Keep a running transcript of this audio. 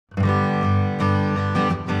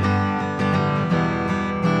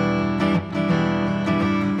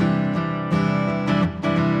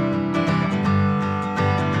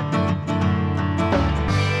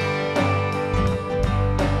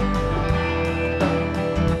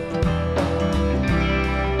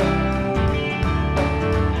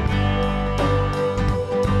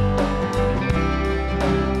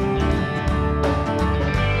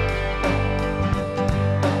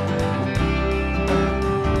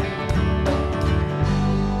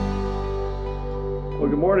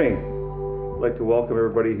morning. I'd like to welcome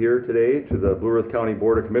everybody here today to the Blue Earth County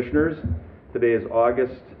Board of Commissioners. Today is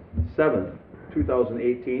August 7th,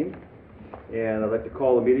 2018, and I'd like to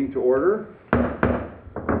call the meeting to order,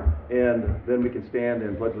 and then we can stand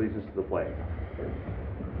and pledge allegiance to the flag.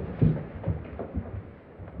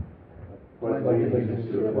 Pledge allegiance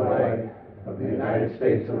to the flag of the United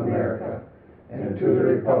States of America and to the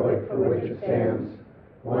republic for which it stands,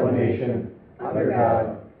 one nation, under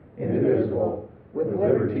God, indivisible, with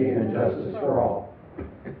liberty and justice for all.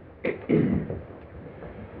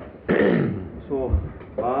 So,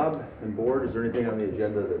 Bob and board, is there anything on the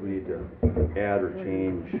agenda that we need to add or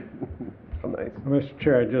change? Oh, nice. Mr.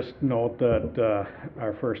 Chair, I just note that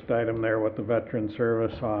our first item there with the Veteran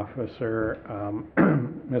Service Officer,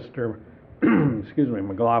 Mr.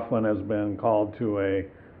 McLaughlin has been called to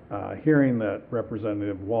a hearing that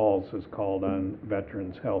Representative Walz has called on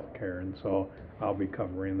veterans' health care, and so I'll be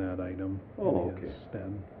covering that item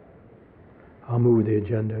instead. I'll move the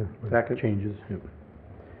agenda with Second. changes. Yep.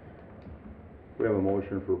 We have a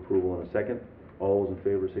motion for approval in a second. All those in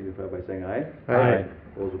favor signify by saying aye. Aye.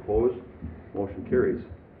 Those opposed, motion carries.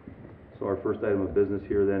 So our first item of business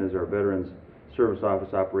here then is our Veterans Service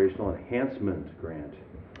Office Operational Enhancement Grant.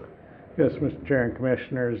 Yes, Mr. Chair and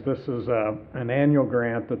Commissioners, this is an annual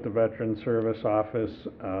grant that the Veteran Service Office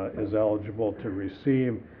is eligible to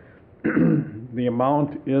receive. The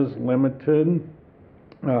amount is limited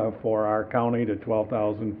for our county to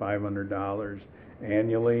 $12,500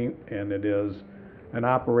 annually, and it is an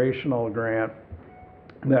operational grant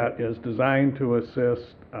that is designed to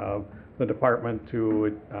assist the department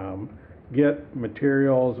to get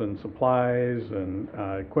materials and supplies and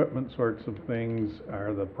equipment sorts of things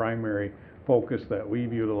are the primary focus that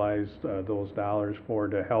we've utilized those dollars for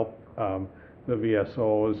to help the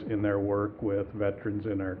VSOs in their work with veterans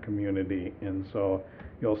in our community. And so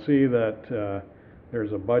you'll see that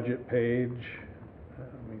there's a budget page.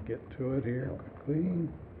 Let me get to it here quickly.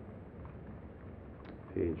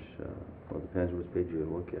 Page, well, it depends which page you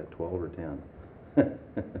look at, 12 or 10.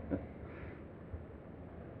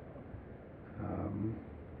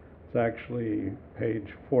 It's actually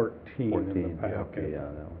page 14 in 14, the yeah, packet. okay, yeah,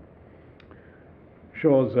 that one.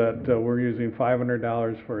 Shows that we're using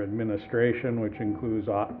 $500 for administration, which includes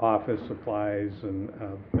office supplies and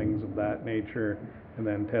things of that nature, and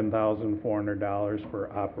then $10,400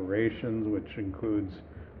 for operations, which includes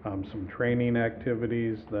some training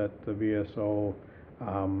activities that the VSO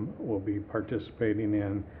will be participating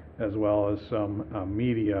in, as well as some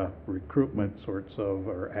media recruitment sorts of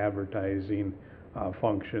or advertising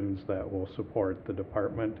functions that will support the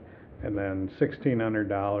department. And then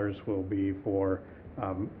 $1,600 will be for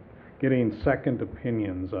getting second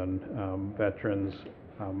opinions on veterans'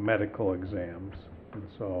 medical exams. And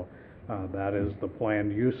so that is the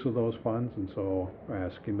planned use of those funds, and so we're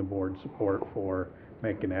asking the board support for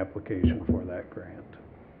making application for that grant.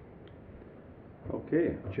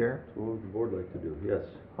 Okay. Chair, So what would the board like to do? Yes.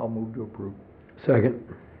 I'll move to approve. Second.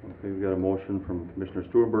 Okay, we've got a motion from Commissioner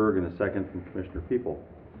Sturenberg and a second from Commissioner People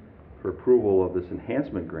for approval of this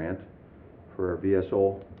enhancement grant for our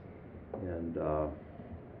VSO. And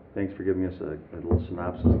thanks for giving us a little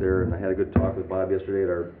synopsis there. And I had a good talk with Bob yesterday at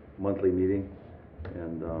our monthly meeting,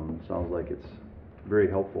 and sounds like it's very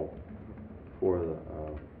helpful for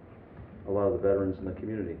a lot of the veterans in the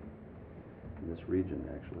community in this region,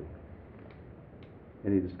 actually.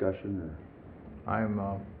 Any discussion or? I'm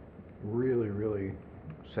really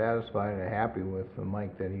satisfied and happy with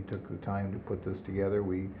Mike that he took the time to put this together.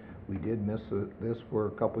 We did miss this for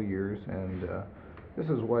a couple years, and this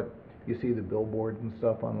is what you see the billboards and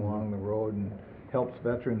stuff on along the road, and helps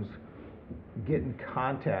veterans get in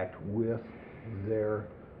contact with their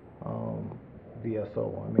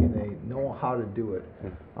VSO. I mean, they know how to do it.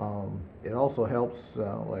 It also helps,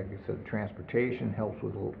 like I said, transportation, helps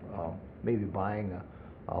with maybe buying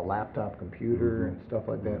a laptop computer and stuff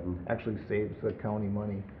like that. Actually saves the county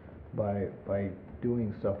money by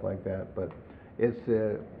doing stuff like that. But it's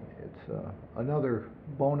another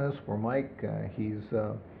bonus for Mike.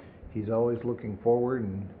 He's always looking forward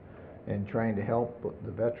and trying to help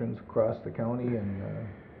the veterans across the county, and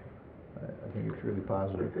I think it's really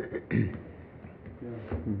positive.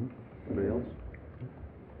 Anybody else?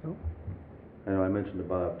 No. I know I mentioned to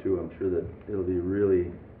Bob too, I'm sure that it'll be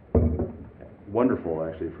really wonderful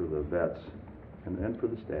actually for the vets and for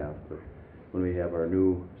the staff, but when we have our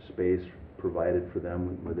new space provided for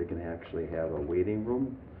them where they can actually have a waiting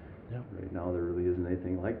room. Yep. Right now there really isn't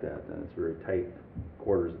anything like that, and it's very tight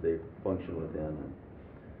quarters that they function within. And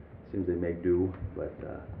it seems they make do, but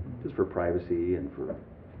just for privacy and for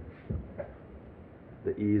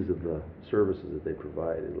the ease of the services that they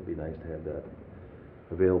provide, it'll be nice to have that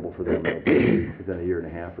available for them within a year and a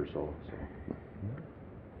half or so.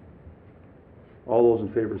 All those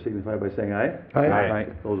in favor signify by saying aye. Aye.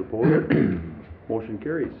 Those opposed? Motion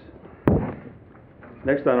carries.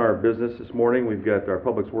 Next on our business this morning, we've got our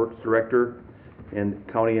Public Works Director and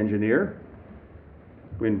County Engineer.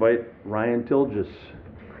 We invite Ryan Tilges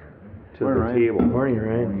to the table. Morning,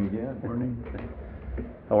 Ryan. again. Morning.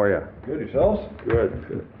 How are you? Good, yourselves?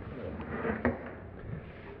 Good.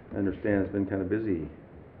 I understand it's been kind of busy.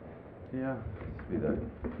 Yeah, it's be the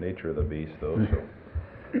nature of the beast though,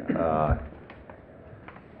 so.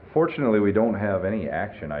 Fortunately, we don't have any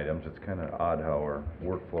action items. It's kind of odd how our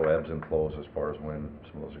workflow ebbs and flows as far as when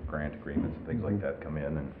some of those grant agreements and things like that come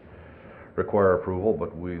in and require approval,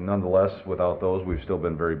 but we nonetheless, without those, we've still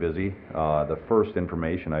been very busy. The first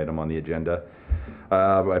information item on the agenda,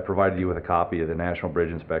 I provided you with a copy of the National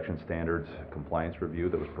Bridge Inspection Standards Compliance Review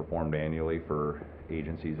that was performed annually for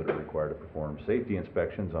agencies that are required to perform safety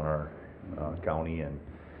inspections on our county and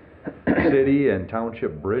city and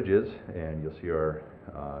township bridges, and you'll see our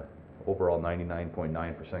overall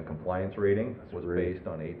 99.9% compliance rating was based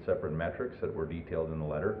on 8 separate metrics that were detailed in the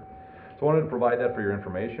letter. So I wanted to provide that for your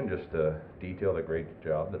information, just to detail the great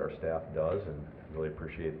job that our staff does, and really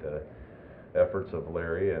appreciate the efforts of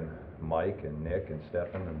Larry and Mike and Nick and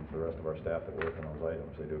Stefan and the rest of our staff that work on those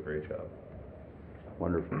items. They do a great job.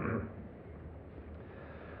 Wonderful.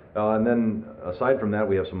 And then aside from that,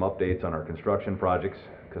 we have some updates on our construction projects.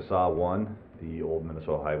 CSAH 1, the old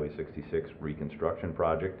Minnesota Highway 66 reconstruction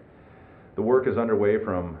project. The work is underway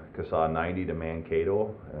from CSAH 90 to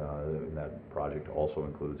Mankato. That project also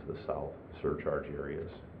includes the south surcharge areas.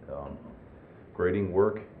 Grading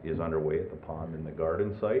work is underway at the pond and the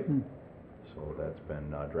garden site. So that's been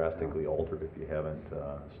drastically altered if you haven't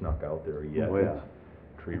snuck out there yet. Oh, yeah.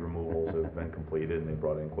 Tree removals have been completed, and they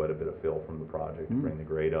brought in quite a bit of fill from the project to bring the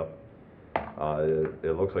grade up.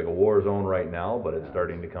 It looks like a war zone right now, but it's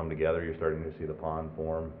starting to come together. You're starting to see the pond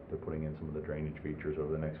form. They're putting in some of the drainage features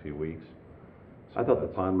over the next few weeks. I thought the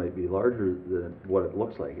pond might be larger than what it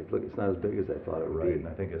looks like. It's not as big as I thought it would Right, be. and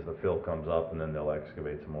I think as the fill comes up, and then they'll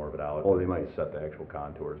excavate some more of it out. Oh, they might. Set the actual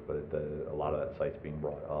contours, but a lot of that site's being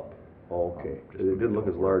brought up. Oh, okay. Just It didn't look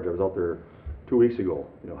as large. I was out there 2 weeks ago,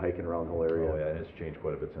 hiking around the whole area. Oh, yeah, and it's changed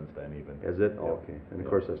quite a bit since then even. Is it? Oh, Yep. okay. And of Yep.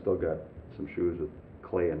 course, I still got some shoes with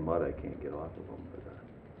clay and mud I can't get off of them, but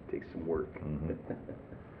it takes some work. Mhm.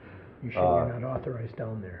 You sure you're not authorized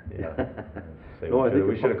down there? Yeah. Say, No, I think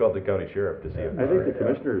we the should have called the county sheriff to see if. I think the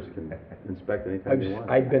commissioners can inspect anytime they want.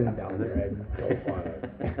 I've been down there, I don't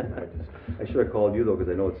wanna, I should have called you though,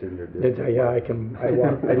 because I know it's in your it's, district. yeah, I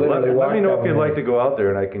literally Let walk me know if down you'd there. like to go out there,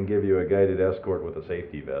 and I can give you a guided escort with a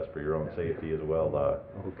safety vest for your own safety as well.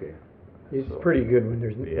 Okay. It's so- pretty good when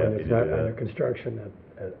there's, Be when happy it's to not do under that. construction,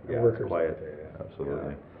 that Yeah, workers it's quiet. out there, yeah.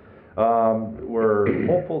 Absolutely. We're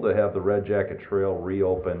hopeful to have the Red Jacket Trail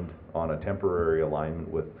reopened on a temporary alignment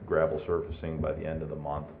with gravel surfacing by the end of the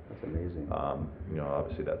month. That's amazing.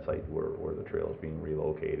 Obviously that site where the trail is being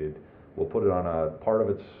relocated, we'll put it on a, part of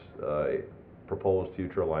its proposed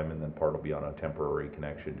future alignment, then part will be on a temporary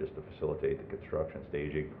connection just to facilitate the construction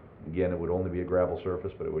staging. Again, it would only be a gravel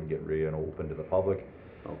surface, but it would get open to the public.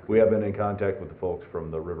 Okay. We have been in contact with the folks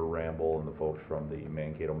from the River Ramble and the folks from the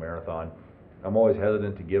Mankato Marathon. I'm always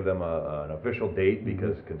hesitant to give them an official date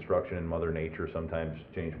because construction and Mother Nature sometimes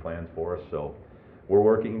change plans for us. So we're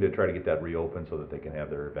working to try to get that reopened so that they can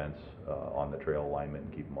have their events on the trail alignment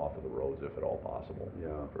and keep them off of the roads if at all possible. Yeah.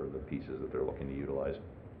 For the pieces that they're looking to utilize.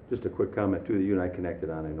 Just a quick comment too, that you and I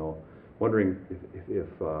connected on, I know, wondering if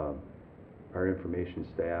our information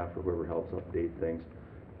staff or whoever helps update things,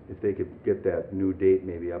 if they could get that new date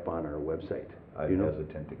maybe up on our website. I'm You know?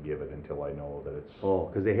 hesitant to give it until I know that it's. Oh,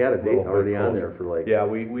 because they had a date little bit already on closer. there for like. Yeah,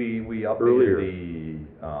 we earlier. updated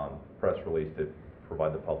the press release to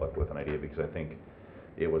provide the public with an idea, because I think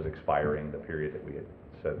it was expiring, the period that we had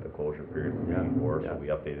set the closure period would Yeah, be for, yeah. so we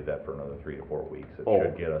updated that for another 3 to 4 weeks. It Oh.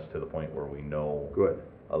 should get us to the point where we know Good.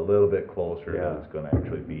 a little bit closer Yeah. that it's gonna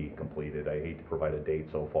actually be completed. I hate to provide a date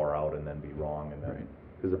so far out and then be wrong, and then.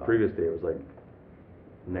 Because the previous day was like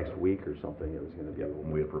next week or something, it was gonna be. Yep,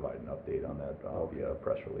 and we had provided an update on that via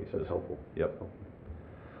press releases. That's helpful. Yep.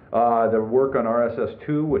 The work on RSS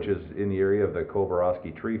 2, which is in the area of the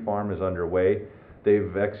Kowarowski Tree Farm, is underway.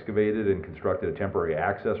 They've excavated and constructed a temporary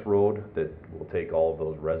access road that will take all of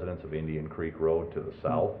those residents of Indian Creek Road to the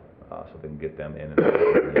south, so they can get them in and out.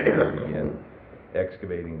 And then begin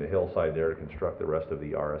excavating the hillside there to construct the rest of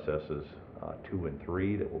the RSS's 2 and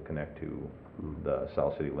 3 that will connect to the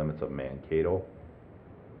south city limits of Mankato.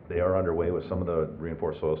 They are underway with some of the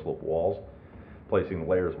reinforced soil slope walls, placing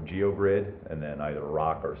layers of geogrid and then either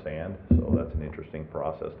rock or sand. So that's an interesting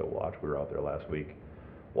process to watch. We were out there last week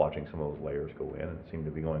watching some of those layers go in, and it seemed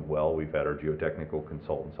to be going well. We've had our geotechnical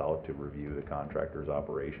consultants out to review the contractor's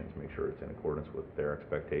operations, make sure it's in accordance with their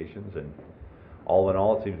expectations, and all in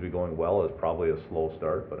all, it seems to be going well. It's probably a slow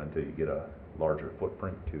start, but until you get a larger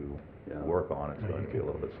footprint to Yeah. work on, it's going to be a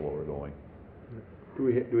little bit slower going. Do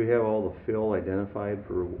we have all the fill identified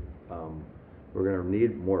for, we're gonna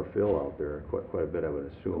need more fill out there, quite a bit, I would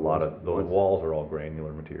assume. A lot of, those Once- walls are all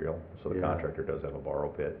granular material, so the Yeah. contractor does have a borrow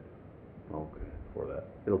pit Okay. for that.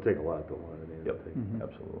 It'll take a lot though, I mean, it'll Yep, take,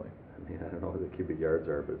 absolutely, I mean, I don't know what the cubic yards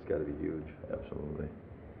are, but it's gotta be huge. absolutely.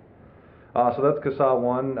 So that's CASA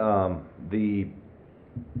 1. The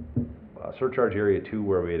surcharge area 2,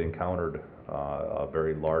 where we had encountered a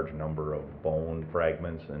very large number of bone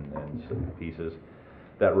fragments and some pieces.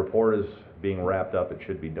 That report is being wrapped up. It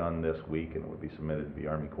should be done this week, and it would be submitted to the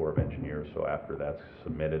Army Corps of Engineers. So after that's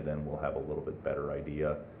submitted, then we'll have a little bit better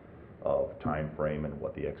idea of time frame and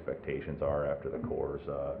what the expectations are after the Corps'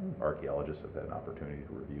 archaeologists have had an opportunity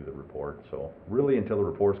to review the report. So really, until the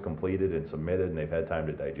report's completed and submitted and they've had time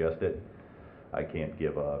to digest it, I can't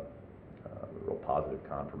give a real positive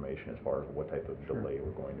confirmation as far as what type of delay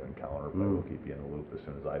we're going to encounter, but I will keep you in the loop as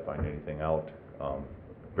soon as I find anything out.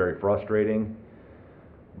 Very frustrating,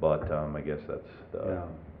 but I guess that's the, Yeah.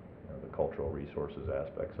 you know, the cultural resources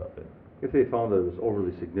aspects of it. If they found that it was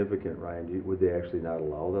overly significant, Ryan, would they actually not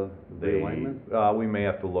allow the realignment? We may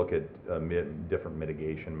have to look at different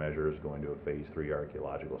mitigation measures, going to a phase 3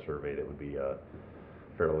 archaeological survey. That would be a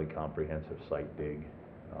fairly comprehensive site dig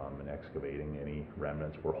and excavating any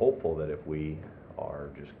remnants. We're hopeful that if we are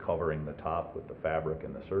just covering the top with the fabric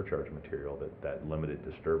and the surcharge material, that limited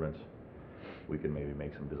disturbance, we can maybe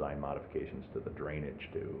make some design modifications to the drainage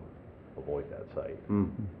to avoid that site.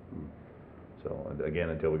 So again,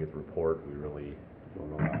 until we get the report, we really,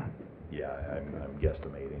 Don't know. yeah, I'm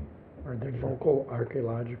guesstimating. Are there local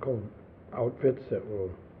archaeological outfits that will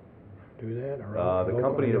do that, or? The local?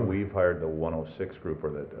 company that we've hired, the 106 group,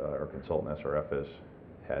 or that our consultant SRF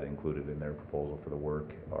had included in their proposal for the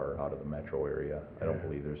work, are out of the metro area. I don't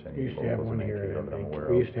believe there's We any used to have locals in one here Mankato in that I'm aware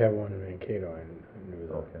We of. used to have one in Mankato, I knew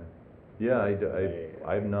that. Okay. Yeah,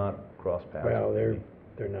 I've not crossed paths Well, with they're, any.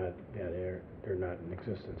 they're not, yeah, they're not in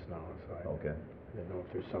existence now, so I Okay. didn't know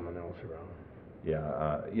if there's someone else around.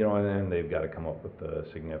 Yeah, you know, and then they've got to come up with the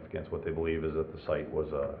significance. What they believe is that the site was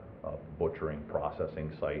a butchering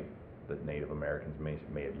processing site that Native Americans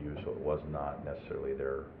may have used, so it was not necessarily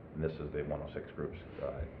their, and this is the 106 group's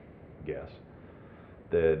guess.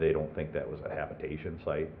 They don't think that was a habitation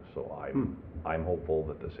site, so I'm hopeful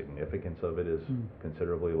that the significance of it is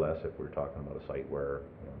considerably less if we're talking about a site where,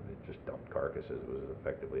 you know, they just dumped carcasses. It was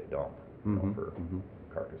effectively a dump, you know, for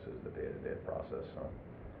carcasses that they had processed, so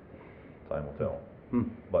time will tell.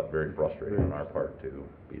 But very frustrating on our part to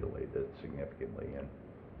be delayed that significantly.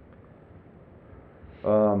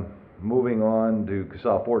 And moving on to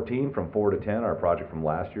CASA 14, from 4 to 10, our project from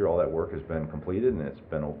last year, all that work has been completed and it's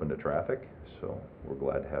been open to traffic, so we're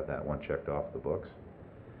glad to have that one checked off the books.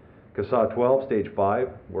 CASA 12, Stage 5,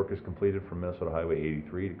 work is completed from Minnesota Highway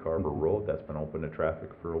 83 to Carver Road. That's been open to traffic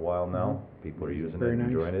for a while now. People are using it Very and nice.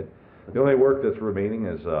 enjoying it. The only work that's remaining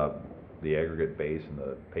is the aggregate base and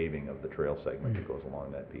the paving of the trail segment that goes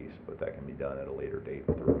along that piece, but that can be done at a later date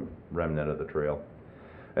with the remnant of the trail.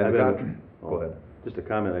 And I've the been- go ahead. Just a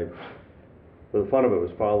comment, the fun of it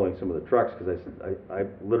was following some of the trucks, because I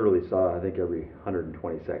literally saw, I think every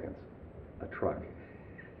 120 seconds, a truck.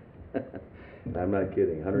 And I'm not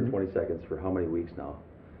kidding, 120 seconds for how many weeks now?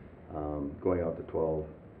 Going out to 12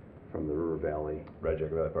 from the River Valley. Red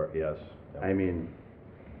Jacket Valley Park, yes. Yep. I mean,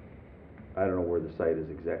 I don't know where the site is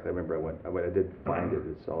exactly. I remember I did find it.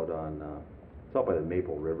 It's out on, it's out by the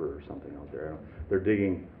Maple River or something out there. They're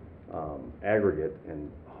digging aggregate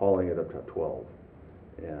and hauling it up to 12.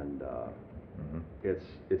 And it's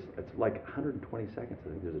like 120 seconds. I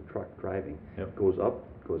think there's a truck driving. Yep. Goes up,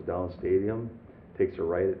 goes down Stadium, takes a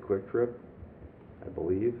right at Quick Trip, I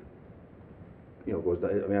believe. You know, goes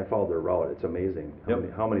down, I mean, I followed their route. It's amazing.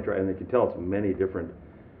 Yep. How many, and you can tell it's many different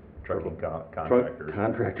Trucking truck contractors.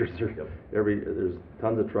 contractors. Yep. There's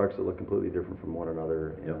tons of trucks that look completely different from one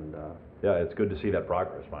another, Yep. and Yeah, it's good to see that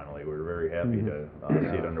progress finally. We're very happy to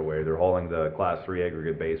see it underway. They're hauling the Class 3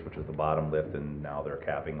 aggregate base, which is the bottom lift, and now they're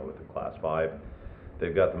capping it with the Class 5.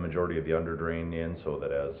 They've got the majority of the under drain in, so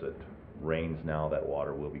that as it rains now, that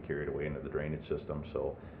water will be carried away into the drainage system.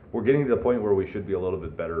 So we're getting to the point where we should be a little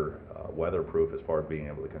bit better weatherproof as far as being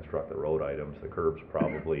able to construct the road items. The curb's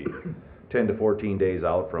probably 10 to 14 days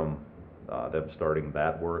out from them starting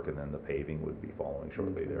that work, and then the paving would be following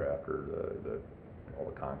shortly thereafter. All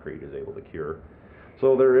the concrete is able to cure.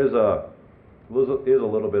 So there is a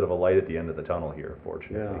little bit of a light at the end of the tunnel here,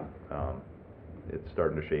 fortunately. it's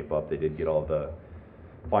starting to shape up. They did get all the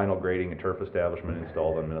final grading and turf establishment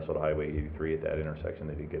installed on Minnesota Highway 83 at that intersection.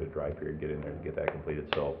 They did get a dry period, get in there to get that completed,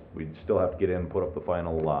 so we still have to get in and put up the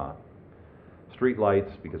final, street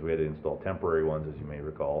lights, because we had to install temporary ones, as you may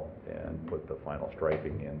recall, and put the final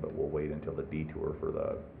striping in, but we'll wait until the detour for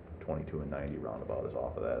the 22 and 90 roundabout is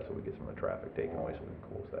off of that, so we get some of the traffic taken away, so we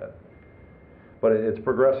can close that. But it's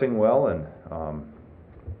progressing well, and,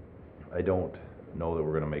 I don't know that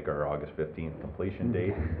we're gonna make our August 15th completion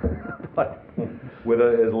date. But with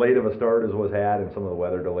as late of a start as was had and some of the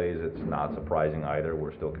weather delays, it's not surprising either.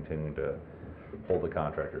 We're still continuing to hold the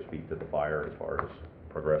contractors' feet to the fire as far as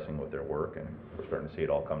progressing with their work, and we're starting to see it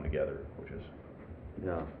all come together, which is,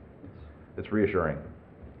 Yeah. it's reassuring.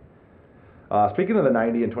 Speaking of the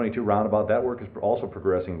 90 and 22 roundabout, that work is also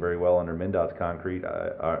progressing very well under MnDOT's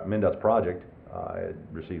MnDOT's project. I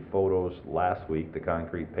received photos last week. The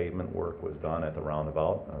concrete pavement work was done at the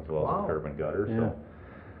roundabout, as well as the curb and gutter,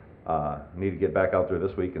 so. Need to get back out there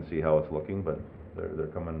this week and see how it's looking, but they're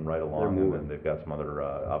coming right along. They're moving. And then they've got some other,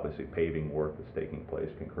 obviously paving work that's taking place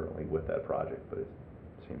concurrently with that project, but it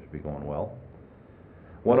seems to be going well.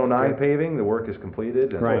 109 paving, the work is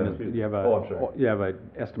completed. and- Right, do you have Oh, I'm sorry. you have a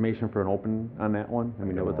estimation for an open on that one? I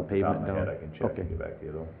mean, with the Off top of pavement my down? head, I can check Okay. and get back to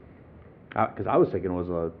you though. 'Cause I was thinking it was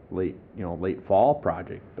a late fall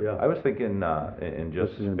project. Yeah. I was thinking, in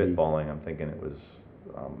just This is gonna be- spitballing, I'm thinking it was,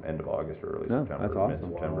 end of August or early No, September, that's awesome.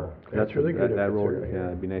 mid-September. That's really good if That it's road, early, yeah, yeah.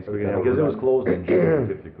 it'd be nice to Are we get gonna that have Because it was done. closed in June,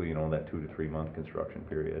 typically, that 2 to 3 month construction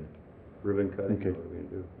period Ribbon cutting, Okay. what are we gonna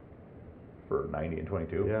do? for 90 and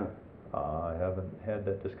 22. Yeah. I haven't had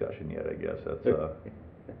that discussion yet, I guess, that's,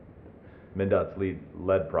 MnDOT's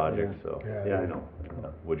led project, so. Yeah, I know.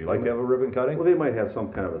 Would you like to have a ribbon cutting? Well, they might have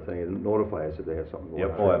some kind of a thing, and notify us if they have something going on.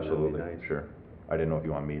 Yep, oh, That'd be absolutely, nice. sure. I didn't know if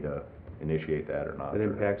you want me to initiate that or not. It or-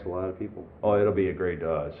 impacts a lot of people. Oh, it'll be a great,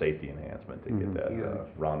 safety enhancement to get Mhm. that, Huge.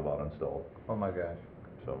 roundabout installed. Oh my gosh.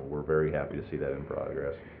 So we're very happy to see that in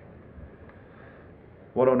progress.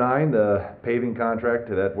 109, the paving contract,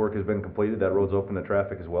 that work has been completed. That road's open to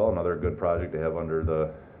traffic as well. Another good project to have under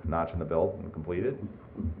the notch in the belt and completed.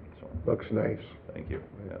 So, Looks nice. thank you.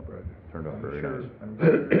 Yeah, project. turned out I'm very sure, nice. I'm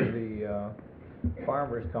sure the,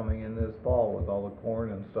 farmers coming in this fall with all the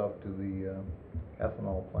corn and stuff to the,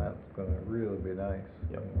 ethanol plant is gonna really be nice.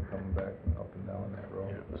 Yep. You know, coming back up and down that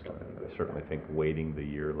road. I certainly think waiting the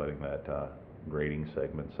year, letting that, grading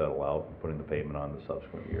segment settle out, and putting the pavement on the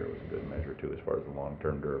subsequent year was a good measure too, as far as the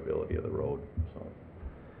long-term durability of the road, so.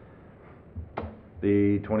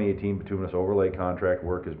 The 2018 bituminous overlay contract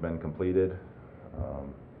work has been completed. I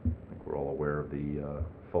think we're all aware of the,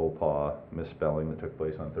 faux pas misspelling that took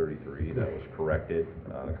place on 33. That was corrected.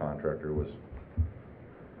 The contractor was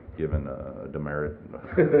given a demerit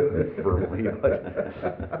verbally, but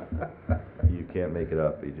you can't make it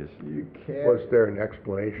up. You just, You can't. Was there an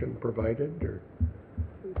explanation provided, or?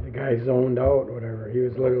 The guy zoned out, whatever, he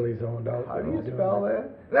was literally zoned out. How do when you he was spell doing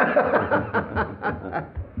that?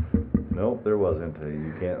 nope, there wasn't.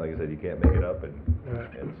 You can't, like I said, you can't make it up, and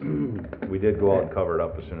it's, we did go out and cover it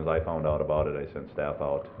up as soon as I found out about it. I sent staff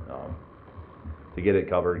out, to get it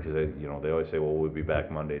covered, because they always say, well, we'll be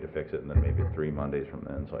back Monday to fix it, and then maybe 3 Mondays from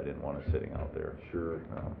then, so I didn't want it sitting out there. Sure.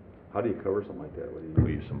 Um, How do you cover something like that? What do you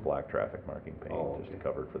We use? used some black traffic marking paint, Oh, just to okay.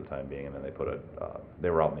 cover it for the time being, and then they put they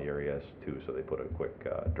were out in the area too, so they put a quick,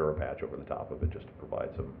 Durapatch over the top of it, just to provide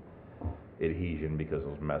some adhesion, because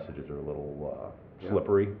those messages are a little, Yeah.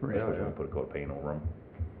 slippery, Right. especially Yeah, when yeah. you put a coat of paint over them.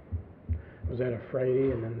 Was that a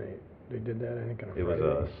Friday, and then they did that, I think, on a It Friday?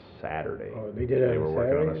 was a Saturday. Oh, they did it They on were a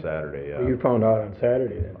working on a Saturday? Saturday, yeah. Well, you found out on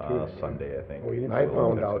Saturday then, too. didn't you? Sunday, I think. Oh, you didn't? I Well,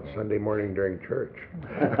 found that's out okay. Sunday morning during church.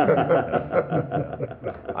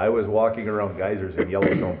 I was walking around geysers in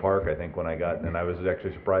Yellowstone Park, I think, when I got, and I was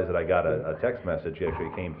actually surprised that I got a text message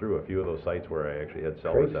actually came through, a few of those sites where I actually had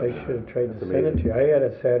cell Trace, I reception. should've tried to That's send it to you, I had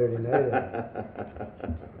it Saturday night,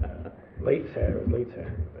 Amazing. late Saturday,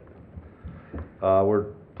 but. We're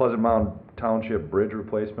Pleasant Mountain Township Bridge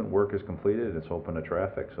replacement work is completed, it's open to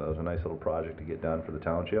traffic, so that was a nice little project to get done for the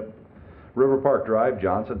township. River Park Drive,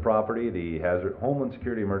 Johnson property, the Homeland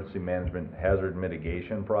Security Emergency Management Hazard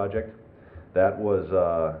Mitigation Project. That was,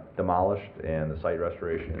 demolished, and the site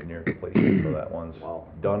restoration is near completion, so that one's Wow.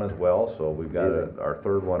 done as well, so we've got Amazing. our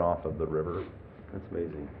third one off of the river. That's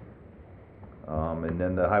amazing. And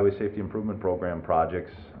then the Highway Safety Improvement Program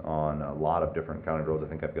projects on a lot of different county roads, I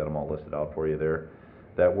think I've got them all listed out for you there.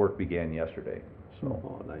 That work began yesterday, so.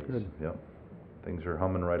 Oh, nice. Yep. Things are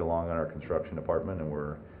humming right along on our construction department, and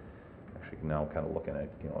we're actually now kind of looking at,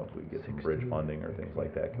 if we get some bridge funding or things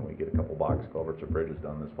like that, can we get a couple box culverts or bridges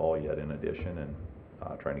done this fall yet in addition, and,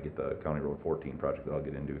 trying to get the County Road 14 project that I'll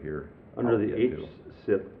get into here. Under I'll the get to.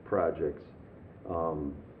 HSIP projects,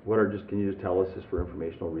 What are, can you just tell us, just for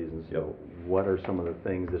informational reasons, you Yep. know, what are some of the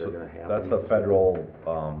things that are gonna happen? That's the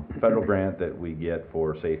federal grant that we get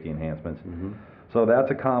for safety enhancements. Mhm. So that's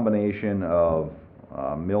a combination of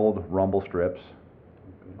milled rumble strips,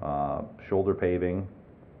 shoulder paving,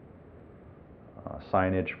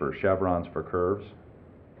 signage for chevrons for curves,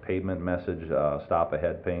 pavement message, stop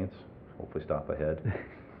ahead paints, hopefully stop ahead.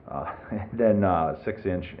 And then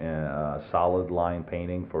 6-inch solid line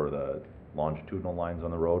painting for the longitudinal lines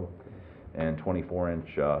on the road, and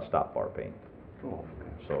 24-inch stop bar paint. Oh, okay.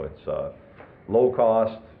 So it's low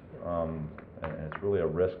cost, and it's really a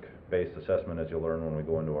risk-based assessment, as you'll learn when we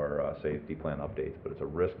go into our safety plan updates, but it's a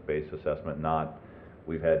risk-based assessment, not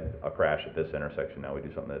we've had a crash at this intersection, now we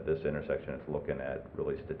do something at this intersection. It's looking at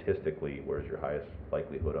really statistically where's your highest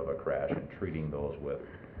likelihood of a crash and treating those with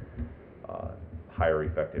higher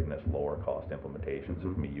effectiveness, lower cost implementations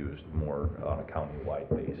that can be used more on a county-wide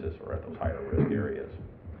basis or at those higher risk areas.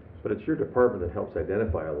 But it's your department that helps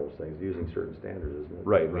identify all those things using certain standards, isn't it?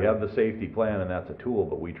 Right, we have the safety plan and that's a tool,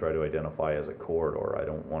 but we try to identify as a corridor. I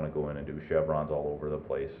don't wanna go in and do chevrons all over the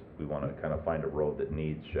place. We wanna kind of find a road that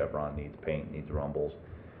needs chevron, needs paint, needs rumbles.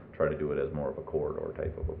 Try to do it as more of a corridor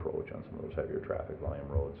type of approach on some of those heavier traffic volume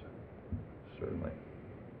roads, certainly.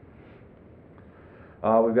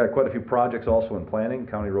 We've got quite a few projects also in planning.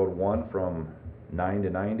 County Road 1 from 9 to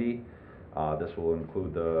 90. This will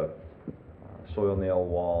include the soil nail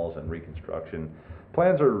walls and reconstruction.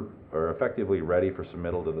 Plans are effectively ready for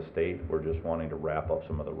submittal to the state. We're just wanting to wrap up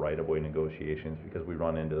some of the right-of-way negotiations because we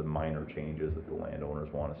run into minor changes that the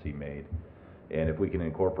landowners want to see made. And if we can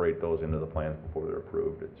incorporate those into the plans before they're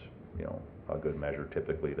approved, it's, you know, a good measure.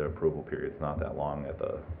 Typically, the approval period's not that long at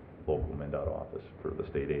the local MnDOT office for the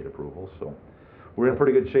state aid approvals. So we're in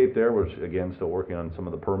pretty good shape there. We're, again, still working on some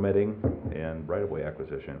of the permitting and right-of-way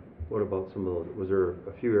acquisition. What about some of those, was there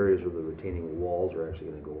a few areas where the retaining walls are actually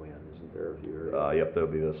gonna go in, isn't there a few areas? Yep, there'll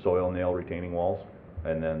be the soil nail retaining walls,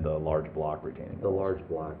 and then the large block retaining walls. The large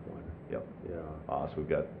block one, Yep. yeah, So we've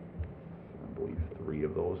got, I believe, 3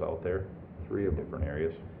 of those out there, 3 of them. different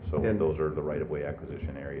areas. So And- those are the right-of-way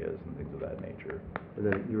acquisition areas and things of that nature. And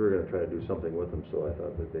then you were gonna try to do something with them, so I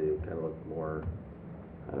thought that they kind of looked more,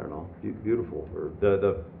 I don't know, beautiful, or,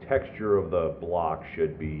 The texture of the block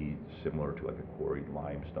should be similar to like a quarried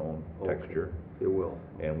limestone Okay. texture. it will.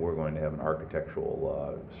 And we're going to have an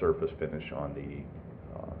architectural surface finish on the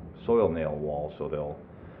soil nail wall, so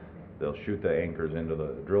they'll shoot the anchors into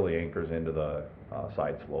the, drill the anchors into the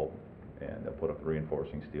side slope, and they'll put up the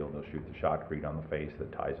reinforcing steel, they'll shoot the shotcrete on the face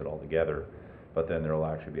that ties it all together, but then there'll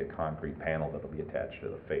actually be a concrete panel that'll be attached to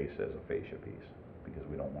the face as a fascia piece, because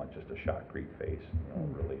we don't want just a shotcrete face, you know,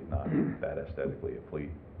 really not that aesthetically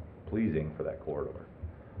pleasing for that corridor.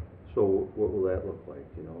 So what will that look like,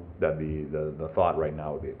 you know? That'd be, the thought right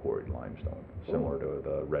now would be a quarried limestone, similar to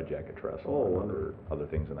the Red Jacket Oh, Trestle and wonderful. other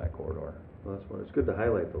things in that corridor. Well, that's one, it's good to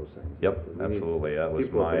highlight those things. Yep, Because we need- absolutely, that was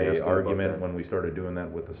people have been my asking about argument that. when we started doing that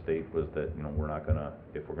with the state, was that, you know, we're not gonna,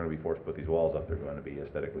 if we're gonna be forced to put these walls up, they're gonna be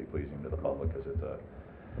aesthetically pleasing to the public, because it's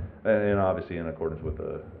and obviously in accordance with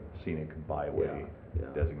the scenic byway Yeah,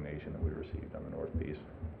 yeah. designation that we received on the north piece.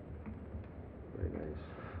 Very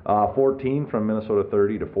nice. 14 from Minnesota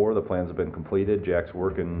 30 to 4, the plans have been completed. Jack's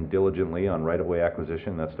working diligently on right-of-way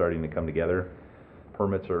acquisition, that's starting to come together.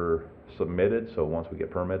 Permits are submitted, so once we get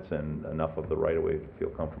permits and enough of the right-of-way to feel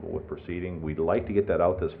comfortable with proceeding, we'd like to get that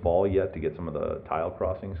out this fall yet to get some of the tile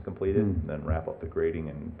crossings completed, then wrap up the grading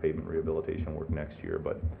and pavement rehabilitation work next year,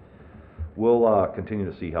 but we'll continue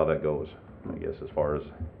to see how that goes, I guess, as far as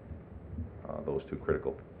those 2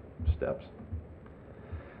 critical steps.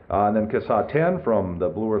 And then CASA 10 from the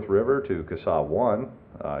Blue Earth River to CASA 1,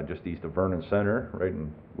 just east of Vernon Center, right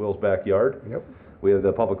in Will's backyard. Yep. We have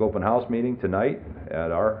the public open house meeting tonight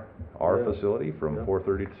at our Yeah. facility from Yeah.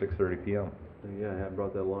 4:30 to 6:30 p.m. Yeah, I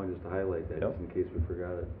brought that along just to highlight that, Yep. just in case we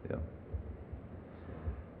forgot it. Yeah.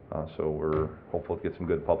 So we're hopeful to get some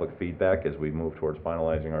good public feedback as we move towards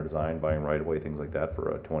finalizing our design, buying right-of-way, things like that for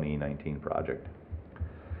a 2019 project.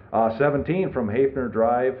 17 from Hafner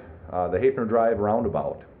Drive, the Hafner Drive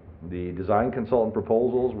roundabout. The design consultant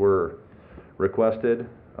proposals were requested.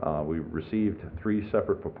 We received 3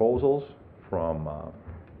 separate proposals from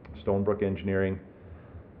Stonebrook Engineering,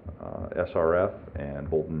 SRF, and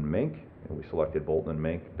Bolton Mink. And we selected Bolton and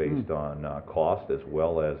Mink based on cost as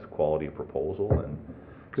well as quality of proposal and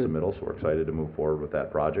submittal, so we're excited to move forward with that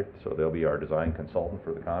project. So they'll be our design consultant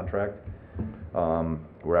for the contract.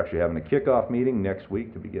 We're actually having a kickoff meeting next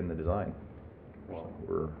week to begin the design.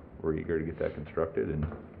 So we're eager to get that constructed, and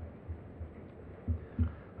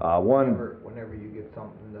Whenever you get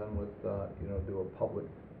something done with, you know, do a public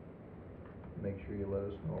make sure you let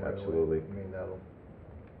us know right away. Absolutely. I mean,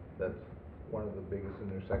 that's one of the biggest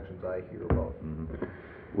intersections I hear about. Mhm.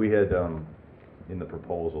 We had, in the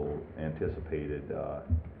proposal, anticipated,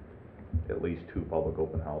 at least 2 public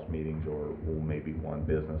open house meetings, or maybe 1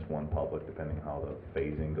 business, 1 public, depending on how the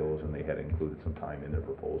phasing goes, and they had included some time in their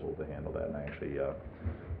proposal to handle that, and I actually,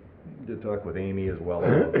 did talk with Amy as well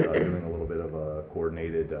about, doing a little bit of a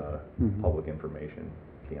coordinated, public information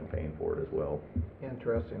campaign for it as well.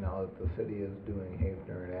 Interesting now that the city is doing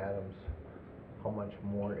Hafner and Adams, how much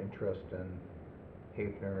more interest in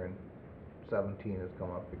Hafner and 17 has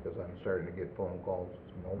come up, because I'm starting to get phone calls,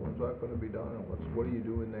 no, when's that gonna be done, and what are you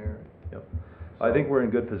doing there? Yep. I think we're in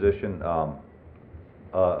good position,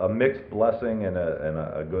 a mixed blessing and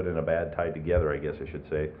a good and a bad tied together, I guess I should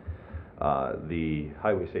say. The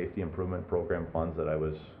Highway Safety Improvement Program funds that I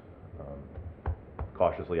was,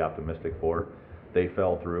 cautiously optimistic for, they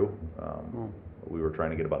fell through. We were trying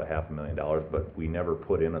to get about $500,000, but we never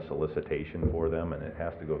put in a solicitation for them, and it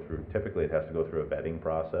has to go through, typically it has to go through a vetting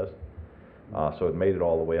process. So it made it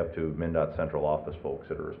all the way up to MnDOT central office folks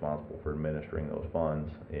that are responsible for administering those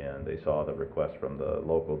funds, and they saw the request from the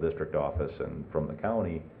local district office and from the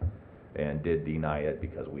county, and did deny it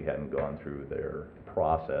because we hadn't gone through their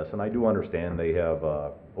process. And I do understand they have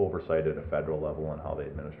oversight at a federal level on how they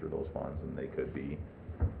administer those funds, and they could be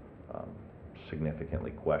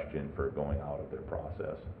significantly questioned for going out of their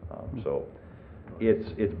process. So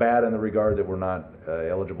it's bad in the regard that we're not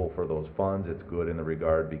eligible for those funds. It's good in the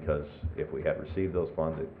regard because if we had received those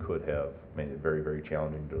funds, it could have made it very, very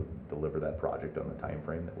challenging to deliver that project on the time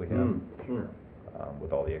frame that we have. Sure.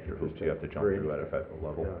 With all the extra hoops you have to jump through at a federal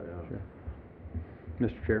level.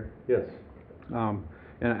 Mr. Chair? Yes.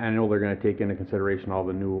 And I know they're gonna take into consideration all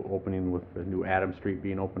the new opening with the new Adams Street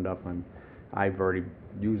being opened up, and I've already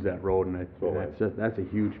used that road, and that's a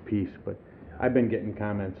huge piece, but I've been getting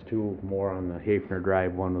comments too, more on the Hafner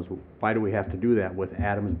Drive one, was why do we have to do that with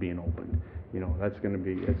Adams being opened? You know, it's gonna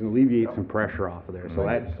alleviate some pressure off of there, so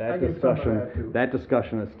I that get some of that, too.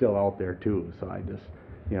 discussion is still out there too, so I just,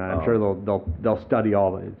 you know, I'm sure they'll study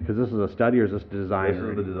all of it, because this is a study or is this design? This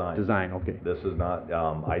is the design. Design, okay. This is not,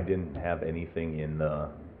 I didn't have anything in the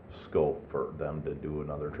scope for them to do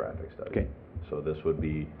another traffic study. Okay. So this would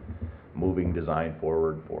be moving design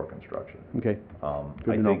forward for construction. Okay.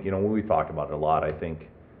 Good I to know. think, you know, when we talked about it a lot, I think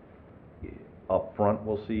up front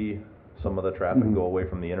we'll see some of the traffic go away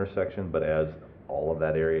from the intersection, but as all of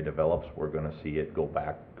that area develops, we're gonna see it go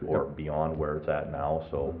back or beyond where it's at now,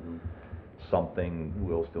 so something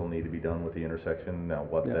will still need to be done with the intersection. Now,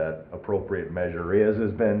 what that appropriate measure is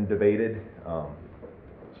has been debated.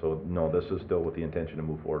 So, no, this is still with the intention to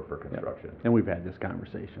move forward for construction. And we've had this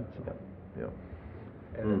conversation, so. Yep.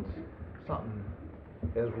 And it's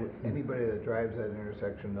something, anybody that drives that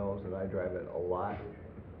intersection knows that I drive it a lot,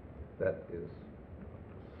 that is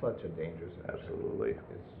such a dangerous intersection. Absolutely.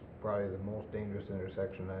 It's probably the most dangerous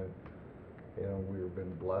intersection we've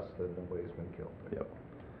been blessed that nobody's been killed there. Yep.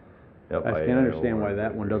 Yep, I can understand know, why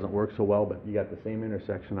that one doesn't work so well, but you got the same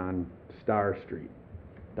intersection on Star Street,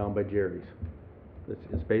 down by Jerry's.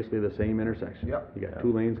 It's basically the same intersection. Yep. You got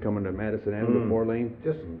 2 lanes coming to Madison Avenue, 4 lane.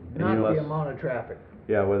 Just And not you know, the amount of traffic.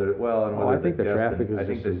 Yeah, whether, well, and Oh, whether I think the traffic is I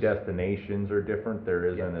think the just destinations are different, there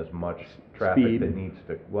isn't as much traffic Speed. that needs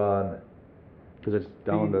to, well, Cause it's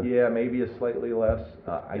down to, yeah, maybe it's slightly less.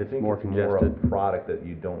 I It's think more it's more a congested. product that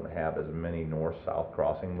you don't have as many north-south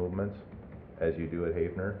crossing movements as you do at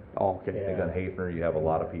Hafner. oh, I okay. think on Hafner, you have a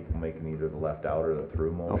lot of people making either the left out or the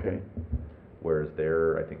through motion. Okay. Whereas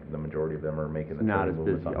there, I think the majority of them are making the Not turn as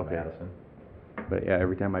movements busy, on okay. Madison. But yeah,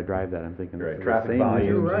 every time I drive that, I'm thinking this Right, is the traffic same volumes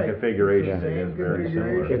You're and right. configuration It's the is same very similar.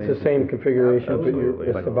 configuration. It's the same configuration, but Absolutely.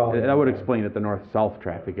 it's the But volume. that would explain it, the north-south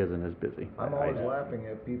traffic isn't as busy. I'm always laughing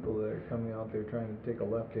at people that are coming out there trying to take a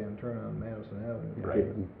left-hand turn on Madison Avenue. Right.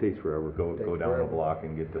 It takes forever. Go Takes down a forever. block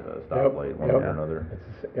and get to the Yep, stoplight, one yep. way or another.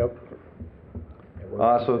 Yep. It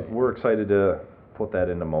works the So same. we're excited to put that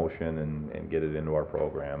into motion and get it into our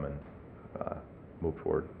program and, move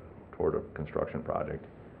toward a construction project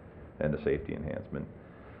and a safety enhancement.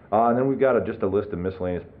 And then we've got just a list of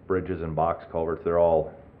miscellaneous bridges and box culverts. They're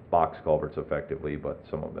all box culverts effectively, but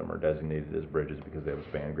some of them are designated as bridges because they have a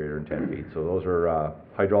span greater than 10 feet. So those are,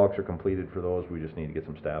 hydraulics are completed for those. We just need to get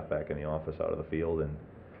some staff back in the office out of the field and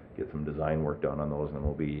get some design work done on those, and then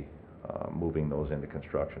we'll be moving those into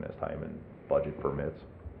construction as time and budget permits.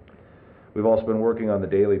 We've also been working on the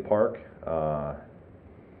Daly Park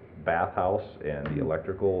bathhouse and the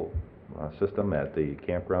electrical system at the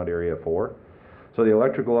campground area 4. So the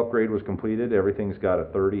electrical upgrade was completed. Everything's got a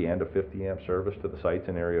 30 and a 50 amp service to the sites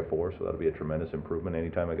in area 4, so that'll be a tremendous improvement.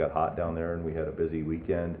 Anytime it got hot down there and we had a busy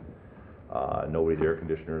weekend, Nobody's air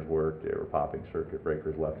conditioners worked, they were popping circuit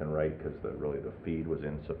breakers left and right because really the feed was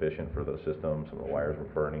insufficient for the system. Some of the wires were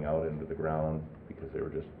burning out into the ground because they were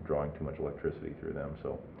just drawing too much electricity through them.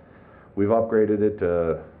 So we've upgraded it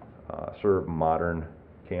to serve modern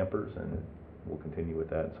campers, and we'll continue with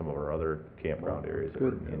that in some of our other campground areas that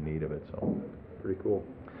are in need of it, so. Pretty cool.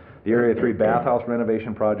 The Area 3 bathhouse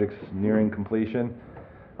renovation project's nearing completion.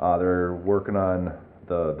 They're working on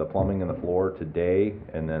the plumbing and the floor today,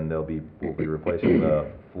 and then we'll be replacing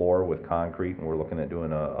the floor with concrete, and we're looking at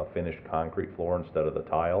doing a finished concrete floor instead of the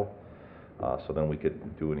tile. So then we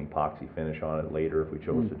could do an epoxy finish on it later if we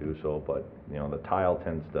chose to do so, but, you know, the tile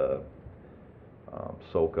tends to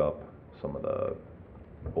soak up some of the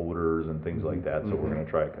odors and things like that, so we're gonna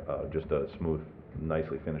try just a smooth,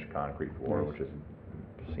 nicely finished concrete floor, which is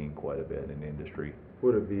seen quite a bit in the industry.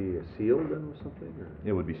 Would it be sealed then or something, or?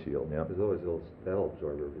 It would be sealed, yeah. Because always that'll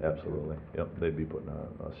absorb everything. Absolutely, yep, they'd be putting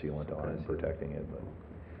a sealant on it and Nice seal. protecting it, but,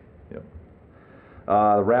 yep.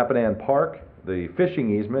 The Rapidan Park, the fishing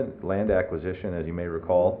easement, land acquisition, as you may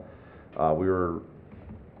recall,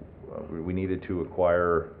 we needed to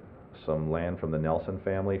acquire some land from the Nelson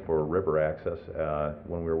family for river access.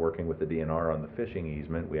 When we were working with the DNR on the fishing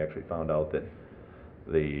easement, we actually found out that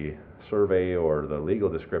the survey or the legal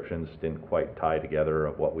descriptions didn't quite tie together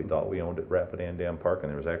of what we thought we owned at Rapidan Dam Park, and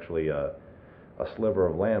there was actually a sliver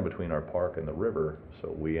of land between our park and the river,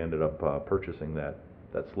 so we ended up purchasing that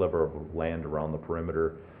sliver of land around the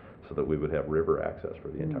perimeter so that we would have river access for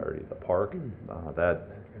the entirety of the park.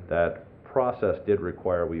 That process did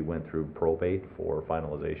require we went through probate for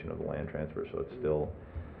finalization of the land transfer, so it's still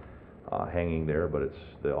hanging there, but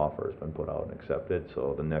the offer has been put out and accepted,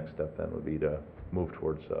 so the next step then would be to move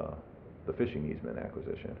towards the fishing easement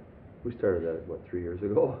acquisition. We started that, what, 3 years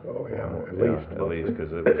ago? Oh, yeah, at Yeah, least. at least, because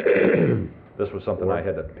this was something I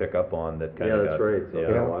had to pick up on that kind Yeah, of that's right, so it's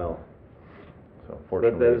been a while. So isn't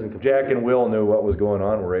fortunately, complete. Jack and Will knew what was going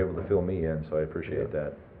on, were able to fill me in, so I appreciate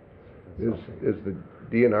that. Is the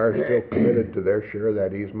DNR still committed to their share of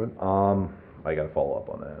that easement? I gotta follow up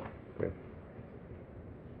on that. Okay.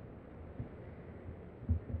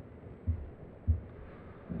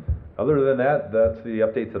 Other than that, that's the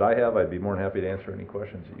updates that I have. I'd be more than happy to answer any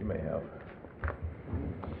questions that you may have.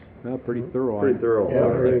 Well, pretty thorough. Pretty thorough. Yeah,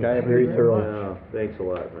 very thorough. Yeah, thanks a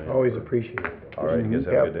lot, Ryan. Always appreciate it. All right, you guys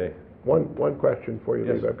have a good day. One question for you,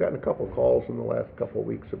 Yes. Dave. I've gotten a couple calls in the last couple of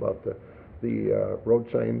weeks about the road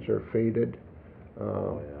signs are faded,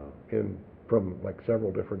 Oh, yeah. from like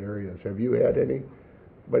several different areas. Have you had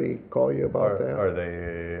anybody call you about that? Are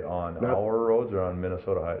they on Not- our roads or on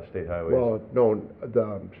Minnesota state highways? Well, no,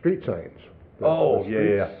 the street signs. The- Oh, the yeah,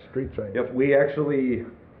 street- yeah. Street signs. Yep, we actually,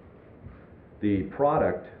 the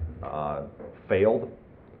product failed.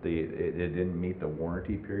 It didn't meet the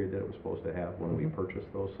warranty period that it was supposed to have when we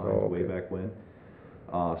purchased those signs Oh, way okay. back when.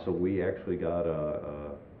 So we actually got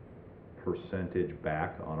a percentage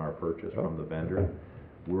back on our purchase from the vendor.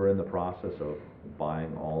 We're in the process of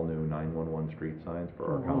buying all new 911 street signs for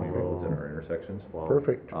our county roads and our intersections.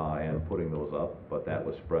 Perfect. And putting those up, but that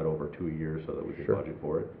was spread over 2 years so that we could Sure. budget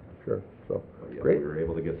for it. Sure, so, But yeah, great. we were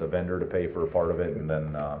able to get the vendor to pay for part of it, and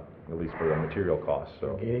then, at least for the material costs,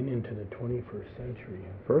 so. Getting into the 21st century.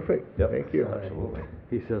 Perfect, Yep, thank you. Absolutely.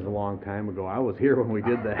 He says a long time ago, I was here when we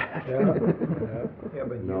did that. Yeah,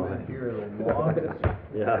 but No. here the longest.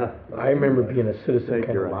 Yeah. I remember being a citizen Thank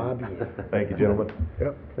kind you, of Ryan. lobbying. Thank you, gentlemen.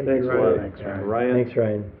 Yep, thank Thanks you, a lot. Ryan. Thanks, Ryan. Ryan, Thanks,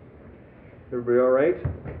 Ryan. everybody all right?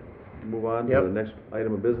 Move on to Yep. the next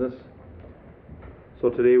item of business.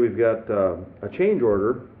 So today we've got a change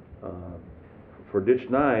order for ditch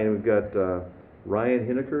 9. We've got Ryan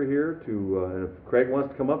Hineker here and if Craig wants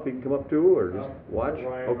to come up, he can come up too, or just watch?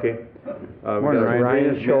 Okay. We've Morning, got Ryan. Ryan's